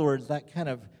 In other words, that kind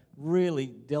of really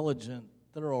diligent,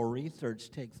 thorough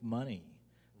research takes money.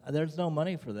 There's no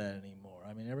money for that anymore.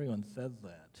 I mean, everyone says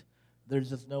that. There's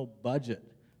just no budget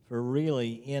for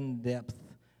really in-depth,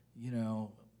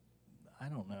 I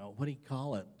don't know, what do you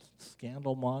call it?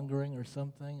 Scandal mongering or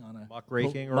something on a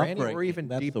muckraking or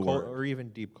even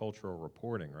deep cultural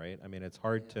reporting, right? I mean, it's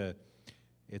hard to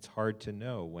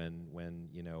know when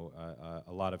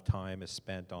a lot of time is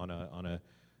spent on a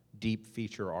deep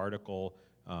feature article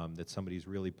that somebody's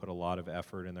really put a lot of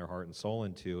effort and their heart and soul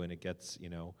into, and it gets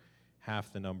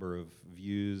half the number of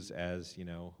views as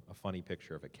a funny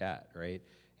picture of a cat, right?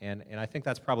 And I think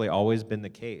that's probably always been the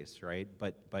case, right?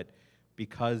 But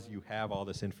because you have all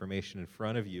this information in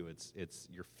front of you,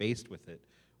 you're faced with it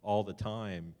all the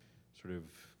time, sort of,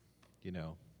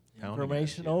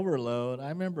 information overload. I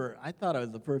remember I thought I was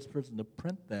the first person to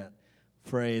print that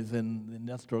phrase in the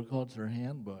Industrial Culture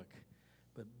Handbook.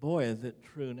 But boy, is it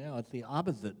true now. It's the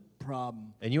opposite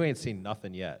problem. And you ain't seen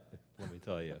nothing yet, let me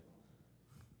tell you.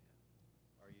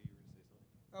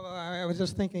 Oh, I was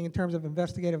just thinking in terms of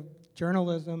investigative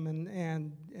journalism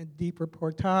and deep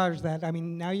reportage that, I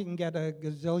mean, now you can get a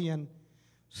gazillion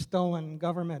stolen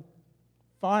government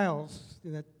files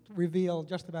that reveal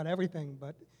just about everything,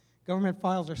 but government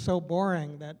files are so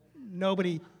boring that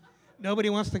nobody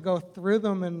wants to go through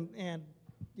them and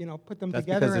put them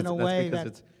together in a way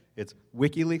that... It's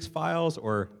WikiLeaks files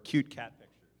or cute cat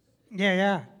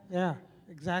pictures. Yeah,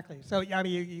 exactly. So, I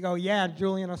mean, you go, yeah,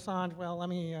 Julian Assange, well, let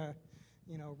me,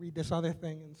 read this other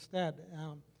thing instead.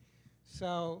 I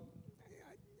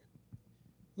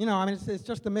mean, it's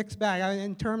just a mixed bag. I mean,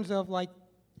 in terms of, like,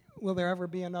 will there ever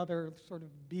be another sort of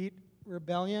beat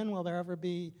rebellion? Will there ever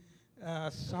be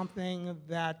something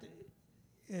that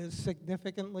is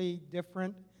significantly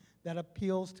different that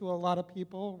appeals to a lot of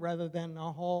people rather than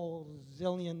a whole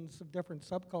zillions of different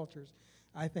subcultures?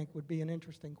 I think would be an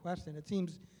interesting question. It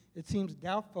seems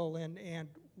doubtful, and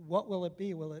what will it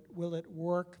be? Will it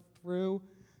work through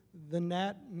the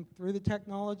net and through the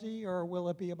technology, or will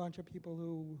it be a bunch of people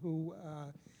who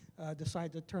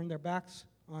decide to turn their backs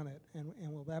on it,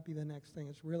 and will that be the next thing?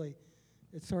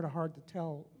 It's sort of hard to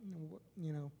tell,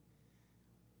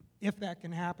 if that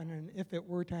can happen, and if it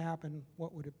were to happen,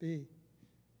 what would it be?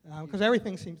 Because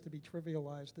everything seems to be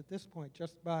trivialized at this point,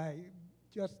 just by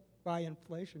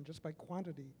inflation, just by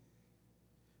quantity.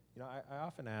 I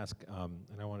often ask,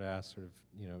 and I want to ask sort of,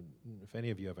 if any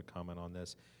of you have a comment on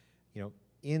this,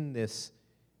 in this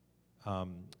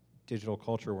digital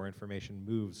culture where information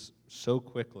moves so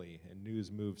quickly and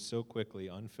news moves so quickly,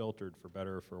 unfiltered for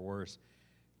better or for worse,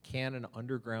 can an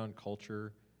underground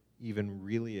culture even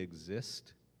really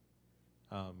exist?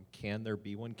 Can there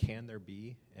be one? Can there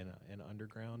be an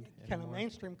underground Can anymore? a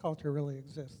mainstream culture really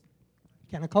exist?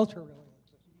 Can a culture really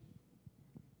exist?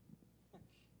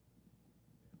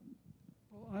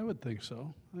 Well, I would think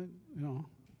so.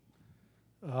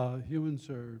 Humans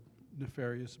are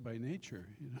nefarious by nature,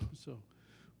 so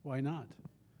why not?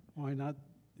 Why not,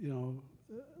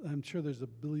 I'm sure there's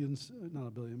not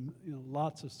a billion,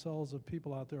 lots of cells of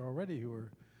people out there already who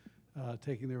are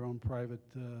taking their own private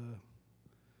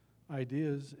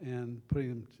ideas and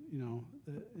putting them,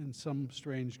 in some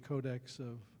strange codex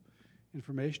of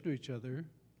information to each other,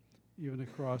 even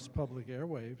across public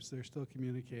airwaves. They're still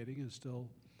communicating and still,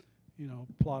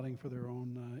 plotting for their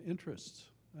own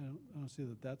interests. I don't see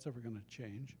that that's ever going to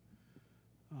change.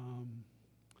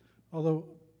 Although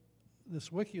this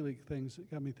WikiLeaks things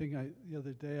got me thinking. The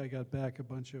other day I got back a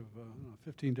bunch of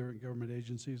 15 different government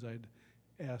agencies I'd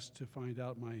asked to find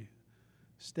out my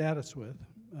status with.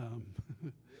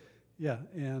 Yeah,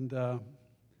 and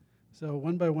so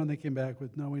one by one they came back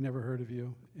with, no, we never heard of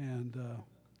you. And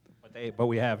But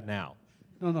we have now.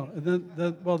 no. And then,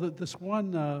 this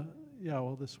one,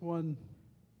 this one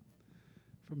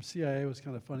from CIA was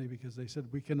kind of funny because they said,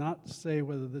 we cannot say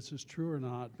whether this is true or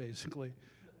not, basically,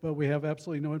 but we have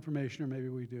absolutely no information, or maybe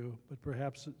we do, but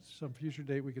perhaps at some future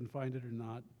date we can find it or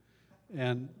not.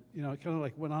 And, it kind of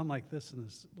like went on like this in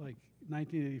this, like,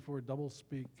 1984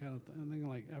 doublespeak kind of thing.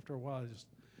 Like, after a while,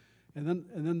 and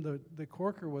then the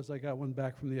corker was, I got one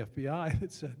back from the FBI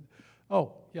that said,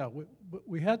 oh, yeah,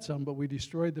 we had some, but we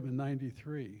destroyed them in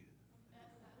 '93.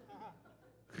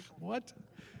 What?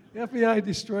 The FBI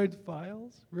destroyed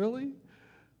files? Really?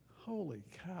 Holy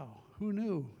cow. Who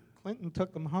knew? Clinton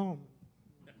took them home.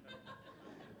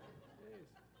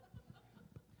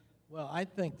 Well, I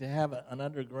think to have an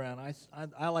underground,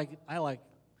 I like.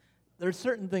 There's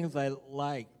certain things I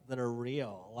like that are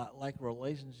real, like a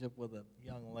relationship with a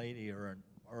young lady or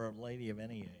a lady of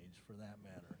any age, for that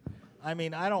matter. I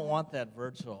mean, I don't want that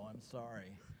virtual. I'm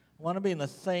sorry. I want to be in the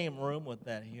same room with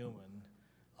that human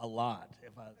a lot,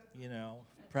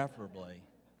 preferably.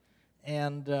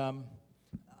 And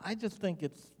I just think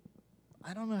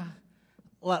I don't know.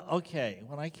 Well, okay,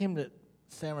 when I came to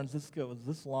San Francisco, it was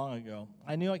this long ago,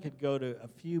 I knew I could go to a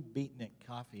few beatnik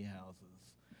coffee houses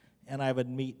and I would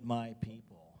meet my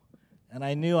people. And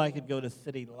I knew I could go to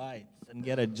City Lights and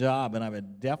get a job and I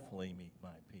would definitely meet my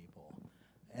people.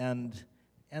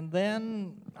 And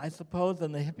then, I suppose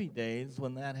in the hippie days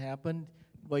when that happened,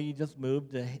 well, you just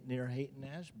moved to near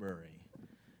Haight-Ashbury.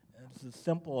 It's as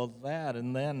simple as that.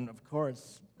 And then, of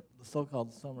course, the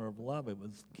so-called Summer of Love, it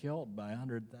was killed by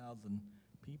 100,000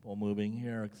 people moving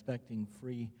here expecting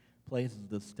free places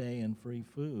to stay and free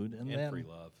food. And then, free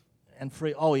love. And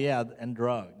and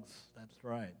drugs. That's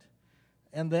right.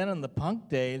 And then in the punk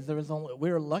days,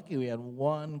 we were lucky we had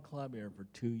one club here for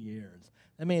 2 years.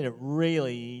 That made it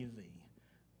really easy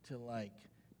to,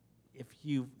 if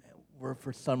you were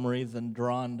for some reason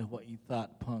drawn to what you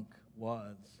thought punk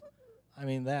was, I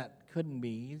mean, that couldn't be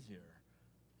easier.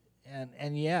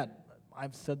 And yet,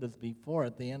 I've said this before,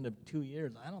 at the end of 2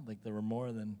 years, I don't think there were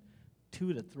more than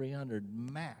 200 to 300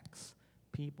 max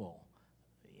people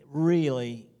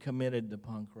really committed to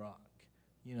punk rock.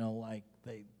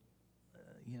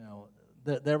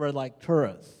 They were like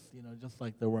tourists, just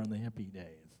like there were in the hippie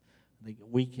days, the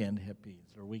weekend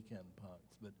hippies or weekend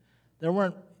punks. But there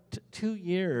weren't 2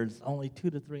 years, only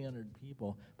 200 to 300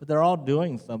 people, but they're all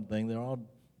doing something. They're all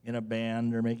in a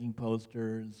band or making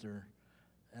posters or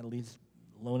at least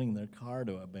loaning their car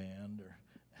to a band.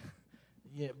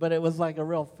 Yeah, but it was like a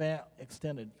real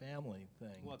extended family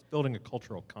thing. Well, it's building a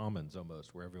cultural commons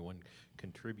almost, where everyone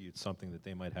contributes something that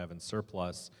they might have in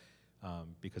surplus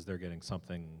because they're getting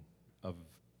something of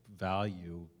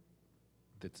value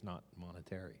that's not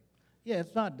monetary. Yeah,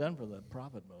 it's not done for the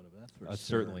profit motive, that's for sure.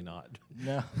 Certainly not.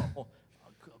 No,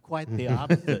 quite the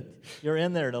opposite. You're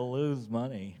in there to lose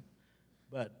money,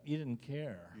 but you didn't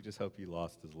care. You just hope you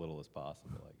lost as little as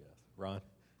possible, I guess. Ron?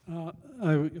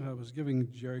 I was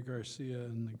giving Jerry Garcia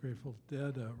and the Grateful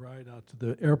Dead a ride out to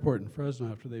the airport in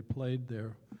Fresno after they played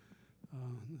there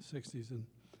in the 60s. And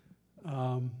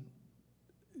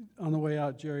on the way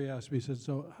out, Jerry asked me, he said,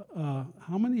 so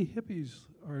how many hippies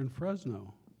are in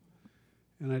Fresno?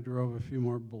 And I drove a few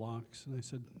more blocks, and I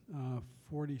said,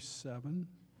 47.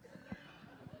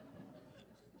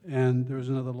 And there was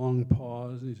another long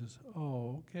pause, and he says,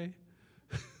 oh, okay.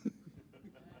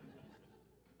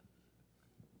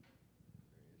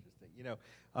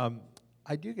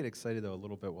 I do get excited, though, a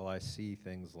little bit while I see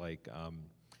things like,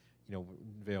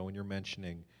 Vale, when you're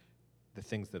mentioning the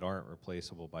things that aren't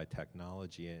replaceable by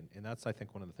technology, and that's, I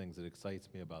think, one of the things that excites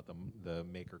me about the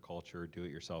maker culture,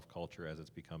 do-it-yourself culture as it's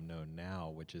become known now,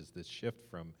 which is this shift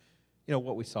from,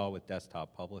 what we saw with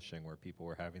desktop publishing, where people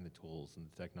were having the tools and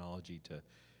the technology to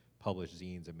publish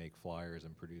zines and make flyers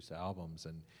and produce albums,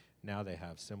 and now they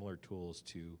have similar tools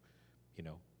to,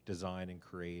 design and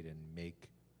create and make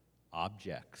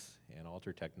objects and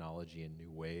alter technology in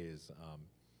new ways.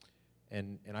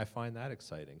 And I find that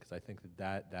exciting, because I think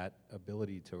that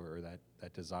ability to, or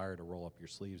that desire to roll up your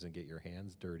sleeves and get your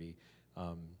hands dirty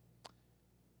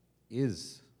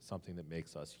is something that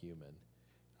makes us human.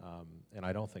 And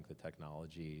I don't think the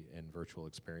technology and virtual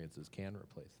experiences can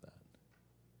replace that.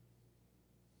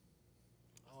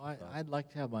 Well, I'd like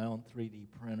to have my own 3D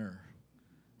printer.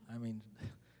 I mean,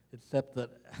 except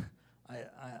that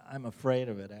I'm afraid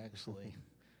of it, actually.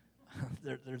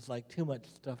 There's like too much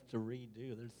stuff to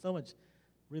redo. There's so much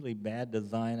really bad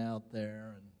design out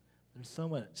there, and there's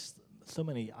so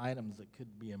many items that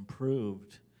could be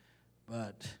improved,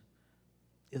 but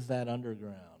is that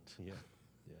underground? Yeah.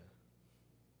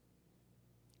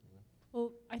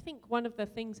 Well, I think one of the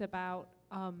things about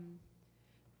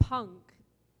punk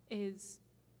is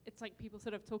it's like people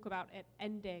sort of talk about it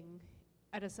ending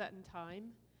at a certain time,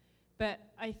 but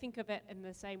I think of it in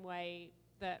the same way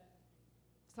that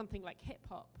something like hip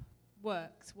hop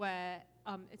works, where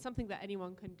it's something that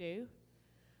anyone can do.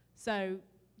 So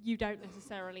you don't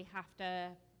necessarily have to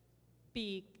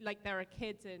be like, there are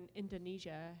kids in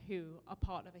Indonesia who are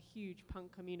part of a huge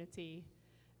punk community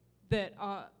that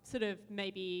are sort of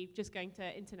maybe just going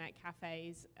to internet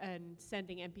cafes and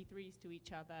sending MP3s to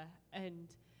each other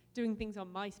and doing things on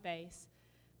MySpace,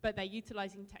 but they're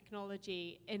utilizing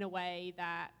technology in a way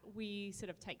that we sort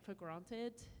of take for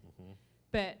granted. Mm-hmm.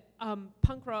 But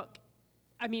punk rock,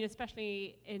 I mean,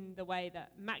 especially in the way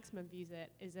that Maximum views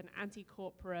it, is an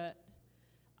anti-corporate,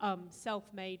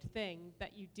 self-made thing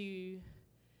that you do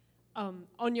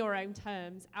on your own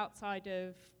terms, outside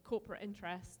of corporate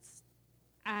interests.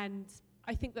 And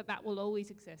I think that that will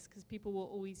always exist, because people will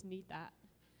always need that.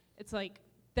 It's like,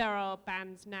 there are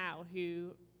bands now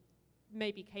who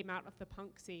maybe came out of the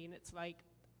punk scene. It's like,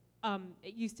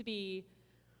 it used to be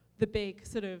the big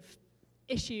sort of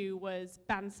issue was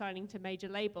bands signing to major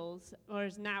labels,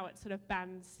 whereas now it's sort of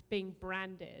bands being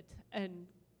branded and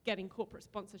getting corporate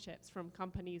sponsorships from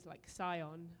companies like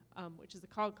Scion, which is a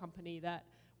car company that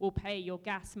will pay your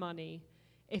gas money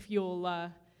if you'll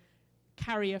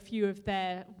carry a few of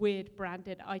their weird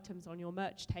branded items on your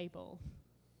merch table.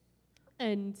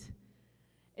 And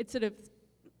it's sort of,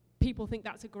 people think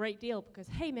that's a great deal because,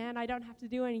 hey man, I don't have to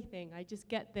do anything. I just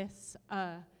get this,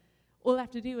 all I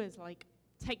have to do is like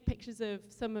take pictures of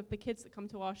some of the kids that come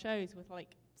to our shows with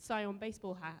like Scion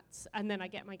baseball hats, and then I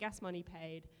get my gas money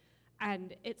paid.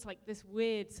 And it's like this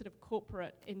weird sort of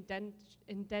corporate indenter.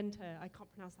 I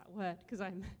can't pronounce that word because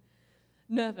I'm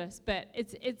nervous, but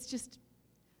it's just,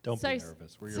 Don't so be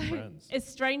nervous. We're your friends. it's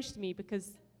strange to me,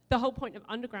 because the whole point of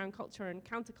underground culture and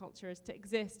counterculture is to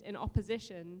exist in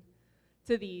opposition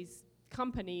to these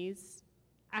companies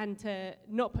and to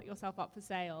not put yourself up for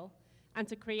sale and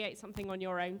to create something on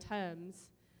your own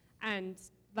terms. And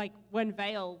like when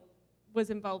Veil was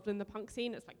involved in the punk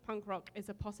scene, it's like punk rock is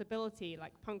a possibility.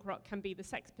 Like punk rock can be the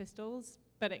Sex Pistols,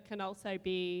 but it can also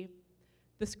be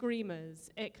the Screamers.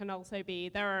 It can also be,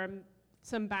 there are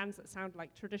some bands that sound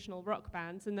like traditional rock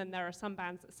bands, and then there are some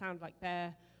bands that sound like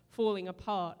they're falling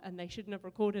apart and they shouldn't have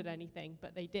recorded anything,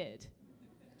 but they did.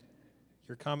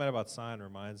 Your comment about Scion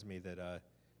reminds me that, in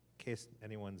case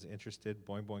anyone's interested,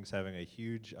 Boing Boing's having a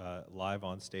huge live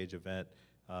on stage event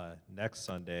next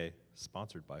Sunday,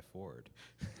 sponsored by Ford.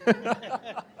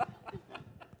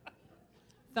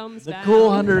 Thumbs The down.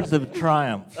 Cool Hunters have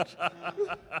triumphed.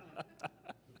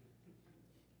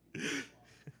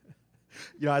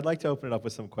 You know, I'd like to open it up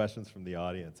with some questions from the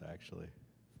audience, actually,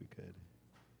 if we could.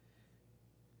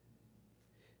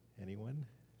 Anyone?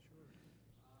 Sure.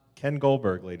 Ken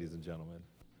Goldberg, ladies and gentlemen.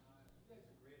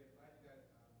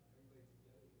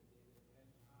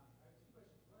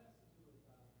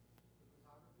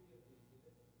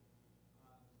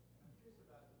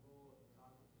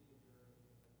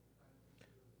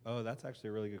 Oh, that's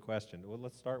actually a really good question. Well,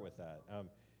 let's start with that.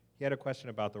 He had a question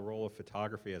about the role of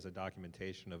photography as a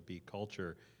documentation of beat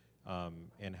culture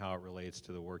and how it relates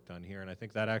to the work done here. And I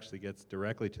think that actually gets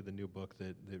directly to the new book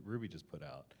that Ruby just put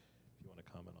out, if you want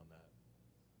to comment on that.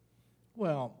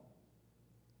 Well,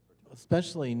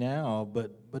 especially now,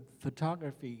 but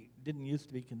photography didn't used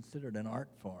to be considered an art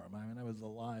form. I mean, I was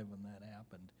alive when that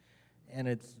happened, and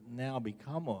it's now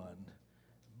become one.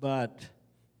 But,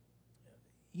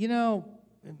 you know,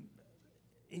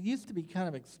 it used to be kind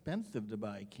of expensive to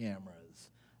buy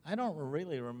cameras. I don't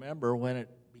really remember when it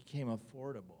became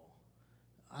affordable.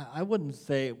 I wouldn't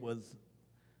say it was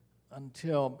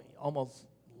until almost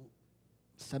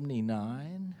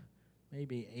 79,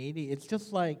 maybe 80. It's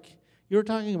just like, you were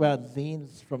talking about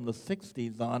zines from the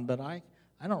 60s on, but I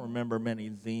don't remember many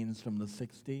zines from the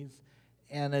 60s.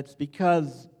 And it's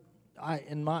because I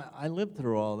lived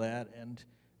through all that, and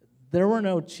there were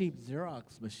no cheap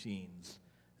Xerox machines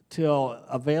till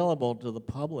available to the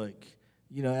public,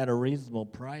 you know, at a reasonable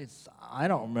price. I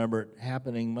don't remember it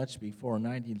happening much before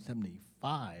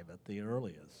 1975 at the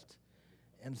earliest.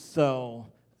 And so,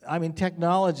 I mean,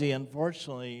 technology,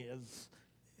 unfortunately,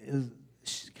 is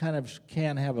kind of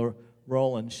can have a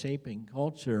role in shaping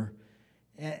culture.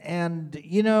 And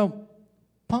you know,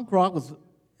 punk rock was,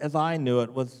 as I knew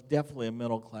it, was definitely a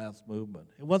middle class movement.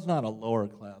 It was not a lower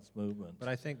class movement. But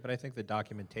I think the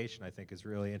documentation is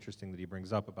really interesting that he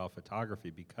brings up about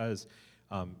photography because,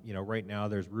 right now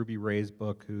there's Ruby Ray's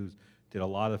book who did a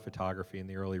lot of photography in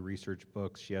the early research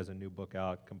books. She has a new book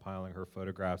out compiling her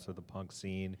photographs of the punk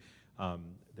scene.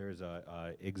 There's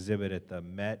a exhibit at the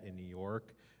Met in New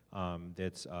York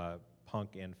that's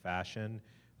punk and fashion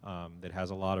that has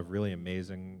a lot of really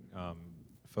amazing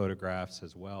photographs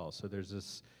as well. So there's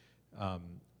this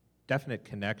definite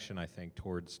connection, I think,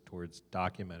 towards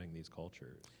documenting these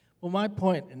cultures. Well, my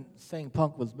point in saying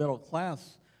punk was middle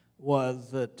class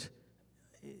was that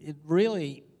it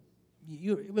really,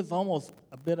 it was almost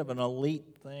a bit of an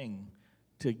elite thing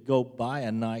to go buy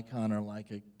a Nikon or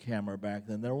Leica camera back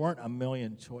then. There weren't a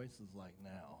million choices like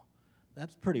now.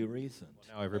 That's pretty recent.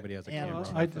 Well, now everybody has a And- camera.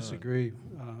 on I their phone. disagree.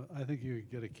 I think you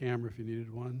could get a camera if you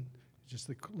needed one. Just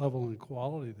the level and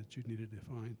quality that you needed to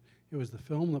find. It was the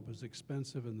film that was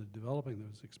expensive and the developing that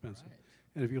was expensive. Right.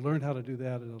 And if you learned how to do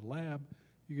that at a lab,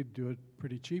 you could do it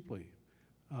pretty cheaply.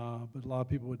 But a lot of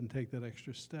people wouldn't take that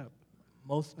extra step.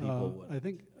 Most people would. I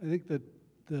think that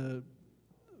the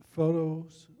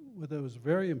photos, that was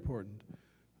very important.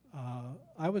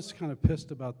 I was kind of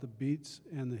pissed about the Beats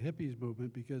and the hippies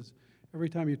movement because every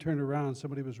time you turned around,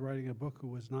 somebody was writing a book who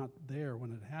was not there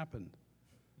when it happened.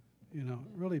 You know,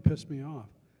 it really pissed me off.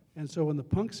 And so when the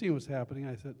punk scene was happening,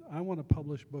 I said, I want to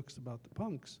publish books about the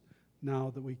punks now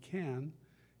that we can.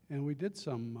 And we did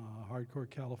some Hardcore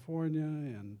California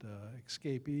and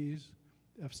Escapees,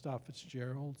 F. Scott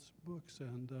Fitzgerald's books,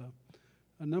 and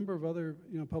a number of other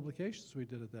publications we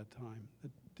did at that time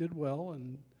that did well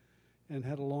and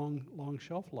had a long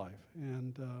shelf life.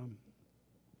 And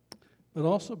but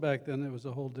also back then, it was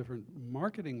a whole different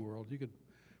marketing world. You could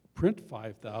print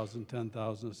 5,000,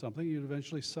 10,000 or something, you'd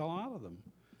eventually sell out of them.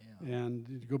 Yeah. And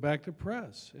you'd go back to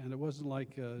press. And it wasn't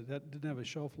like, that didn't have a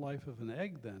shelf life of an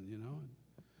egg then,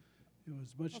 It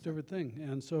was a much different thing.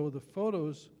 And so the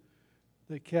photos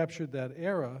that captured that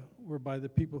era were by the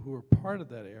people who were part of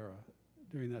that era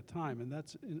during that time. And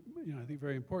that's, I think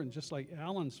very important. Just like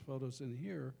Alan's photos in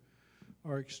here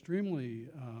are extremely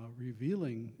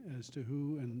revealing as to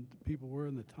who and people were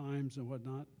in the times and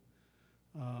whatnot.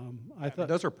 I thought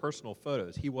those are personal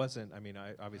photos. He wasn't.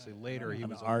 Obviously later he An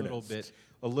was artist.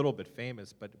 a little bit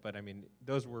famous, but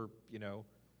those were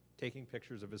taking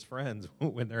pictures of his friends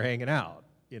when they're hanging out,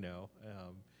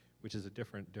 which is a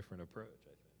different approach,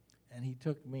 I think. And he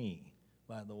took me,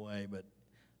 by the way, but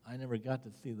I never got to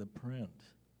see the print.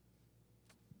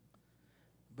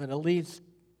 But at least,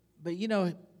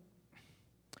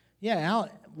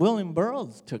 William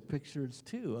Burroughs took pictures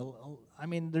too.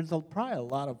 There's probably a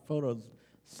lot of photos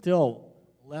still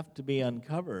left to be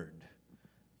uncovered,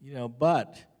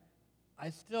 but I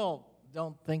still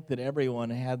don't think that everyone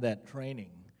had that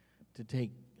training to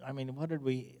take.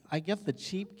 I guess the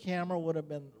cheap camera would have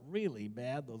been really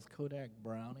bad, those Kodak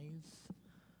Brownies,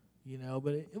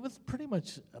 but it was pretty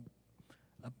much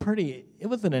it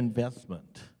was an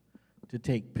investment to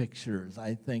take pictures,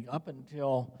 I think, up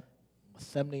until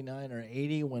 79 or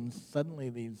 80 when suddenly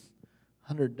these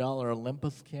 $100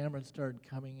 Olympus cameras started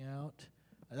coming out.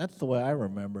 That's the way I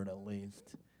remember it, at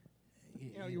least.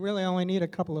 You really only need a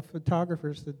couple of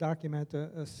photographers to document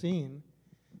a scene.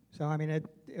 So,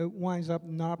 it winds up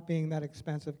not being that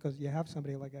expensive because you have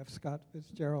somebody like F. Scott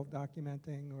Fitzgerald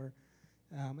documenting,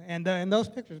 and those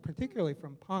pictures, particularly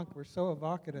from punk, were so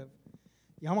evocative.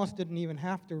 You almost didn't even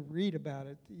have to read about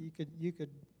it. You could,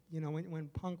 when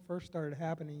punk first started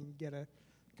happening, you'd get a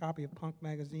copy of Punk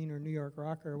Magazine or New York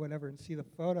Rocker or whatever and see the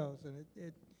photos, and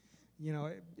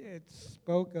it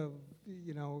spoke of,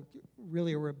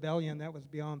 really a rebellion that was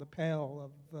beyond the pale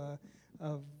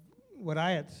of what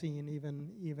I had seen,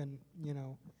 even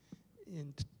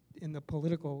in the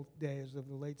political days of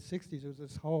the late '60s. It was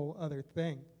this whole other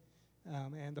thing,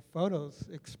 and the photos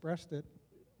expressed it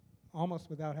almost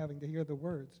without having to hear the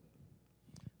words.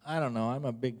 I don't know. I'm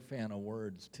a big fan of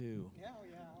words too. Yeah, I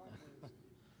like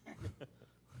words.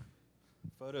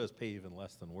 Photos pay even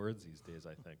less than words these days,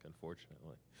 I think,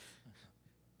 unfortunately.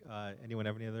 Anyone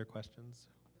have any other questions?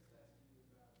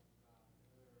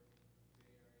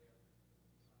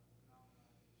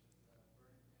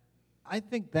 I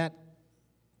think that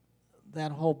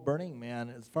whole Burning Man,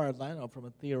 as far as I know, from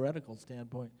a theoretical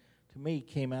standpoint, to me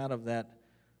came out of that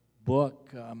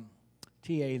book,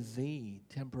 TAZ,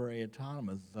 Temporary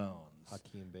Autonomous Zones.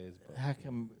 Hakeem Bey's book.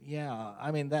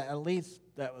 At least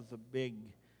that was a big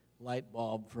light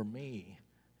bulb for me,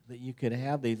 that you could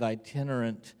have these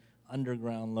itinerant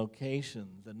underground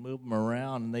locations and move them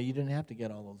around, and you didn't have to get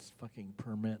all those fucking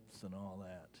permits and all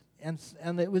that.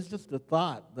 And it was just a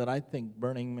thought that I think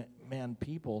Burning Man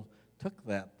people took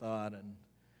that thought,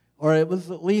 or it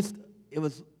was at least, it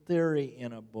was theory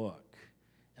in a book,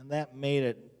 and that made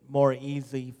it more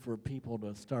easy for people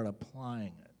to start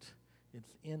applying it.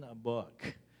 It's in a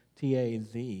book,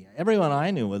 T-A-Z. Everyone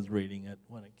I knew was reading it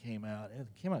when it came out. It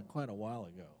came out quite a while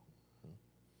ago.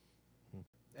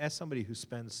 As somebody who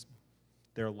spends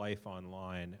their life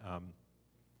online,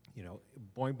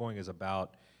 Boing Boing is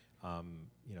about,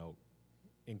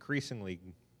 increasingly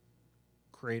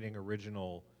creating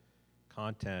original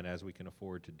content as we can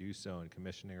afford to do so, and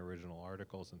commissioning original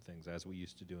articles and things as we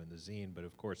used to do in the zine. But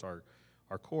of course, our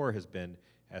core has been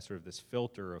as sort of this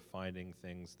filter of finding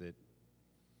things that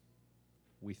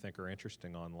we think are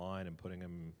interesting online and putting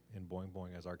them in Boing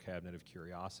Boing as our cabinet of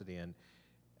curiosity. And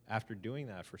after doing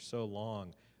that for so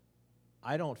long,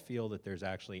 I don't feel that there's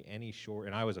actually any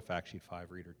and I was a Fact Sheet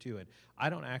 5 reader too, and I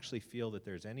don't actually feel that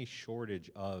there's any shortage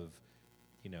of,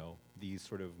 these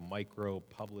sort of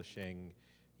micro-publishing,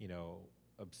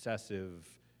 obsessive,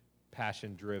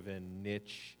 passion-driven,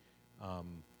 niche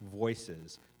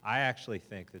voices. I actually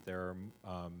think that there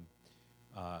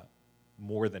are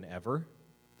more than ever,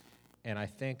 and I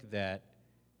think that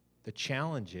the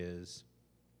challenge is,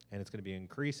 and it's going to be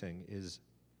increasing, is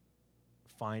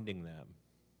finding them.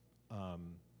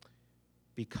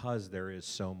 Because there is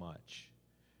so much,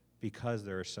 because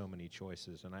there are so many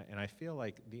choices. And I feel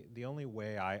like the only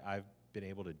way I've been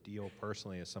able to deal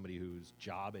personally as somebody whose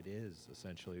job it is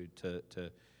essentially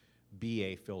to be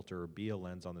a filter or be a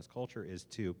lens on this culture is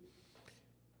to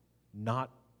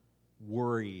not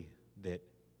worry that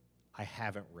I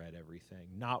haven't read everything,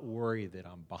 not worry that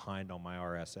I'm behind on my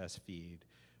RSS feed,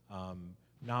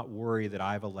 not worry that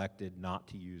I've elected not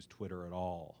to use Twitter at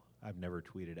all. I've never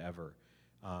tweeted ever.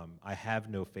 I have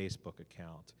no Facebook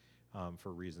account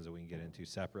for reasons that we can get into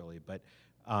separately. But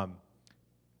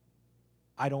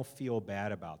I don't feel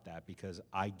bad about that because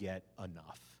I get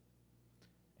enough.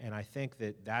 And I think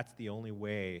that that's the only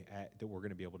way that we're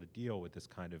going to be able to deal with this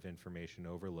kind of information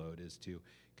overload, is to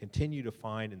continue to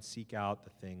find and seek out the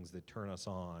things that turn us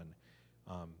on,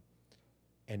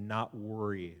 and not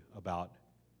worry about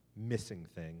missing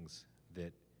things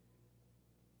that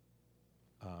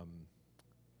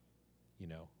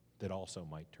that also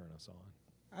might turn us on.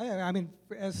 I mean,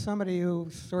 as somebody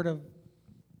who sort of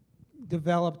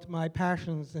developed my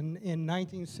passions in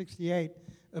 1968,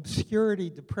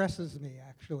 obscurity depresses me,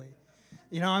 actually.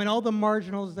 All the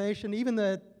marginalization, even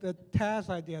the TAZ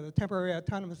idea, the temporary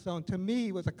autonomous zone, to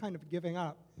me was a kind of giving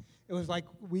up. It was like,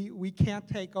 we can't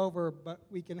take over, but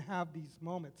we can have these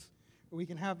moments. We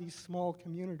can have these small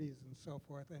communities and so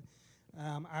forth. And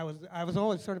I was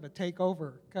always sort of a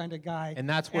takeover kind of guy. And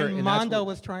that's where Mondo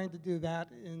was trying to do that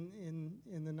in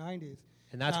the 90s.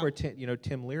 And that's where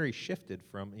Tim Leary shifted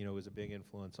from, was a big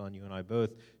influence on you and I both,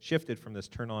 shifted from this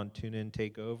turn on, tune in,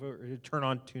 take over, or turn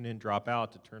on, tune in, drop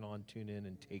out, to turn on, tune in,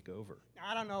 and take over.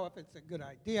 I don't know if it's a good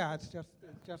idea. It's just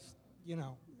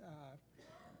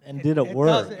And did it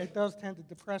work? It does tend to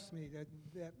depress me.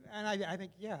 And I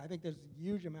think there's a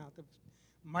huge amount of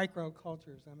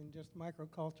microcultures. I mean, just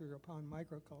microculture upon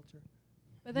microculture.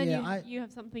 But then you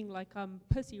have something like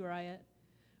Pussy Riot,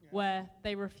 where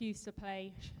they refuse to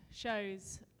play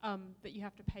shows that you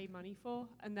have to pay money for,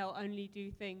 and they'll only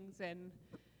do things in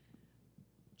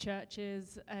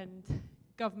churches and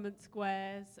government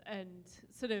squares, and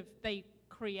sort of they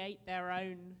create their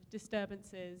own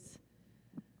disturbances.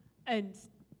 And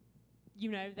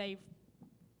they've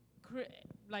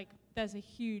there's a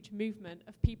huge movement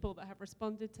of people that have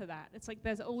responded to that. It's like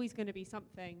there's always going to be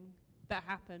something that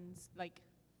happens,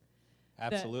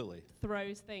 Absolutely. that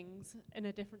throws things in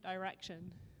a different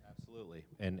direction. Absolutely.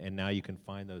 And now you can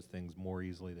find those things more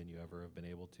easily than you ever have been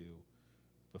able to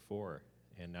before.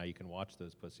 And now you can watch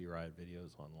those Pussy Riot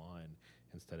videos online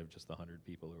instead of just the 100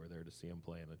 people who were there to see them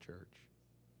play in a church.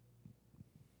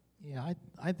 Yeah,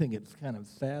 I think it's kind of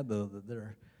sad, though,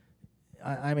 that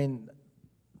I mean,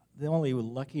 the only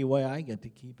lucky way I get to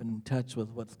keep in touch with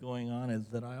what's going on is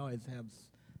that I always have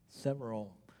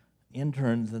several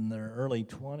interns in their early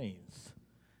 20s.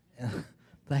 And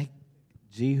thank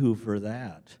Jehu for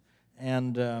that.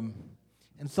 And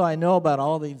so I know about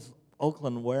all these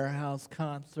Oakland Warehouse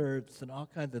concerts and all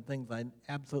kinds of things I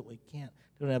absolutely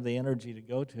don't have the energy to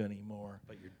go to anymore.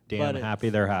 But you're damn happy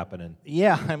they're happening.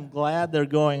 Yeah, I'm glad they're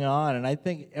going on, and I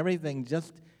think everything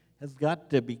just has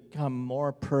got to become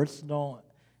more personal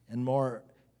and more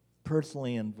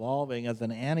personally involving as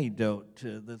an antidote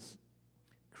to this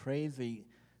crazy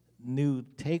new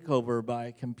takeover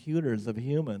by computers of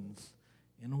humans,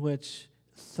 in which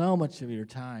so much of your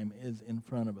time is in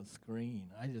front of a screen.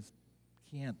 I just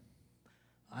can't.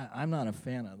 I'm not a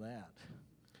fan of that.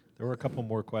 There were a couple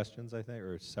more questions, I think,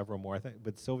 or several more, I think.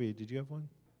 But Sylvia, did you have one?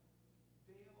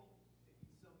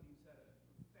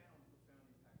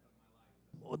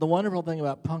 The wonderful thing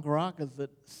about punk rock is that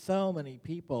so many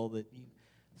people that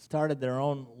started their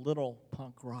own little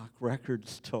punk rock record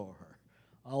store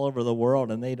all over the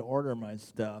world, and they'd order my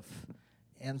stuff.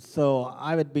 And so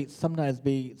I would sometimes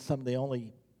be some of the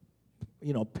only,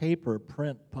 paper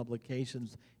print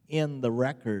publications in the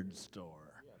record store.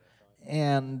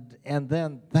 And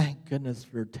then, thank goodness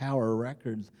for Tower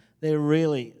Records.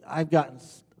 I've gotten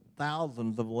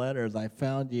thousands of letters. I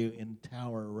found you in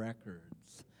Tower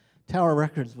Records. Tower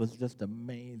Records was just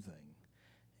amazing.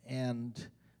 And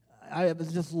I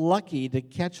was just lucky to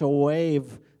catch a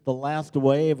wave, the last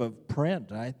wave of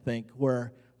print, I think,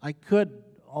 where I could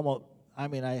almost, I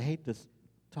hate to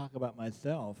talk about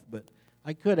myself, but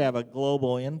I could have a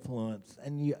global influence,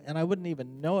 and I wouldn't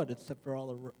even know it except for all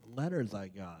the letters I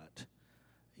got,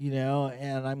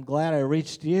 and I'm glad I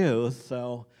reached you,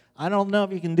 so I don't know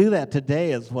if you can do that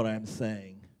today is what I'm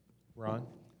saying. Ron?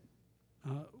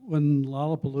 When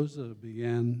Lollapalooza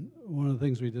began, one of the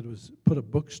things we did was put a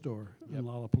bookstore in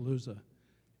Lollapalooza,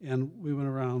 and we went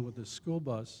around with this school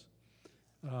bus,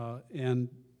 and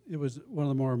it was one of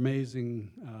the more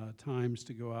amazing times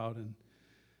to go out, and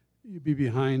you'd be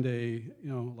behind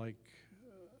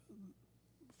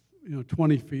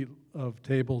 20 feet of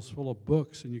tables full of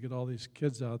books, and you get all these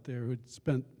kids out there who'd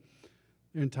spent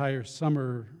their entire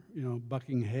summer,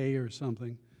 bucking hay or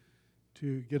something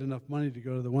to get enough money to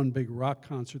go to the one big rock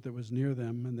concert that was near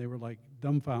them, and they were like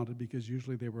dumbfounded because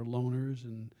usually they were loners,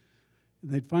 and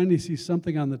they'd finally see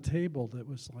something on the table that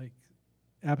was like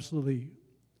absolutely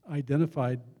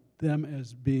identified them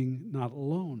as being not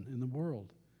alone in the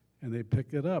world. And they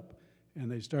pick it up,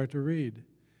 and they start to read.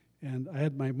 And I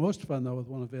had my most fun, though, with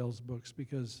one of Vale's books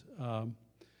because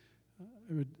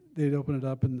they'd open it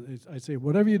up, and I'd say,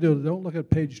 whatever you do, don't look at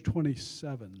page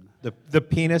 27. The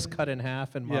penis cut in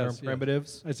half in Modern Yes.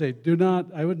 Primitives? I'd say,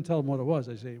 I wouldn't tell them what it was.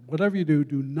 I'd say, whatever you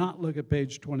do not look at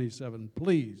page 27,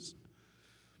 please.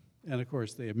 And, of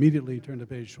course, they immediately turned to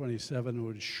page 27 and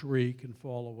would shriek and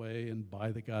fall away and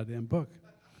buy the goddamn book.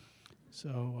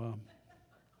 So...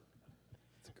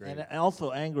 And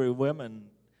also, Angry Women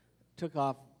took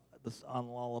off on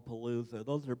Lollapalooza.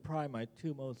 Those are probably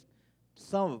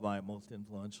some of my most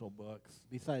influential books,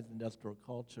 besides Industrial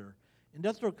Culture.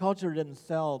 Industrial Culture didn't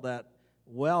sell that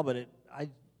well, but it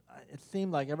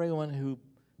seemed like everyone who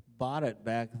bought it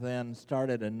back then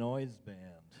started a noise band.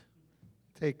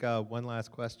 Take one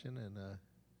last question, and if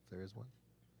there is one.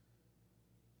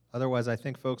 Otherwise, I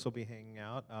think folks will be hanging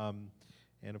out.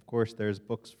 And, of course, there's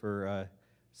books for...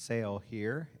 sale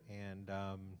here, and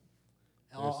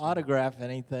I'll autograph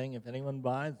anything if anyone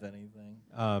buys anything.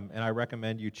 And I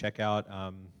recommend you check out,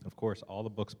 of course, all the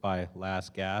books by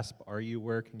Last Gasp.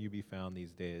 Where can you be found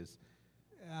these days?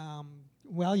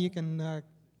 Well, you can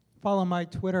follow my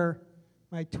Twitter,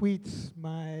 my tweets,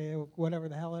 my whatever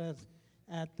the hell it is,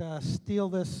 at Steal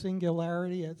This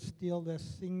Singularity, at Steal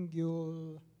This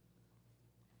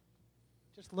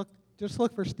Just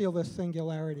look for Steal This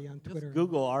Singularity on Twitter. Just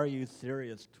Google Are You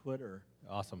Serious Twitter.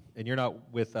 Awesome. And you're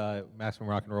not with Maximum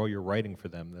Rock and Roll, you're writing for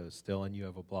them, though, still, and you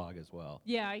have a blog as well.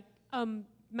 Yeah,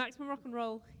 Maximum Rock and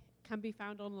Roll can be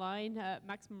found online at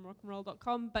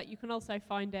MaximumRockandRoll.com, but you can also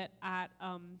find it at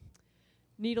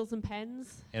Needles and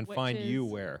Pens. And find you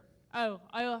where? Behind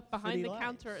City the Lights.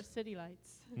 counter at City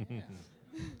Lights.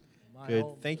 Good.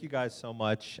 Thank you guys so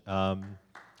much.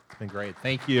 It's been great.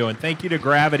 Thank you. And thank you to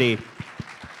Gravity.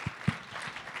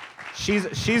 She's a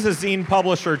zine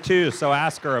publisher, too, so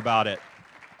ask her about it.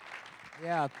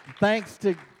 Yeah, thanks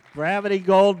to Gravity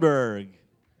Goldberg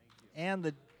and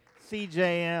the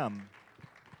CJM.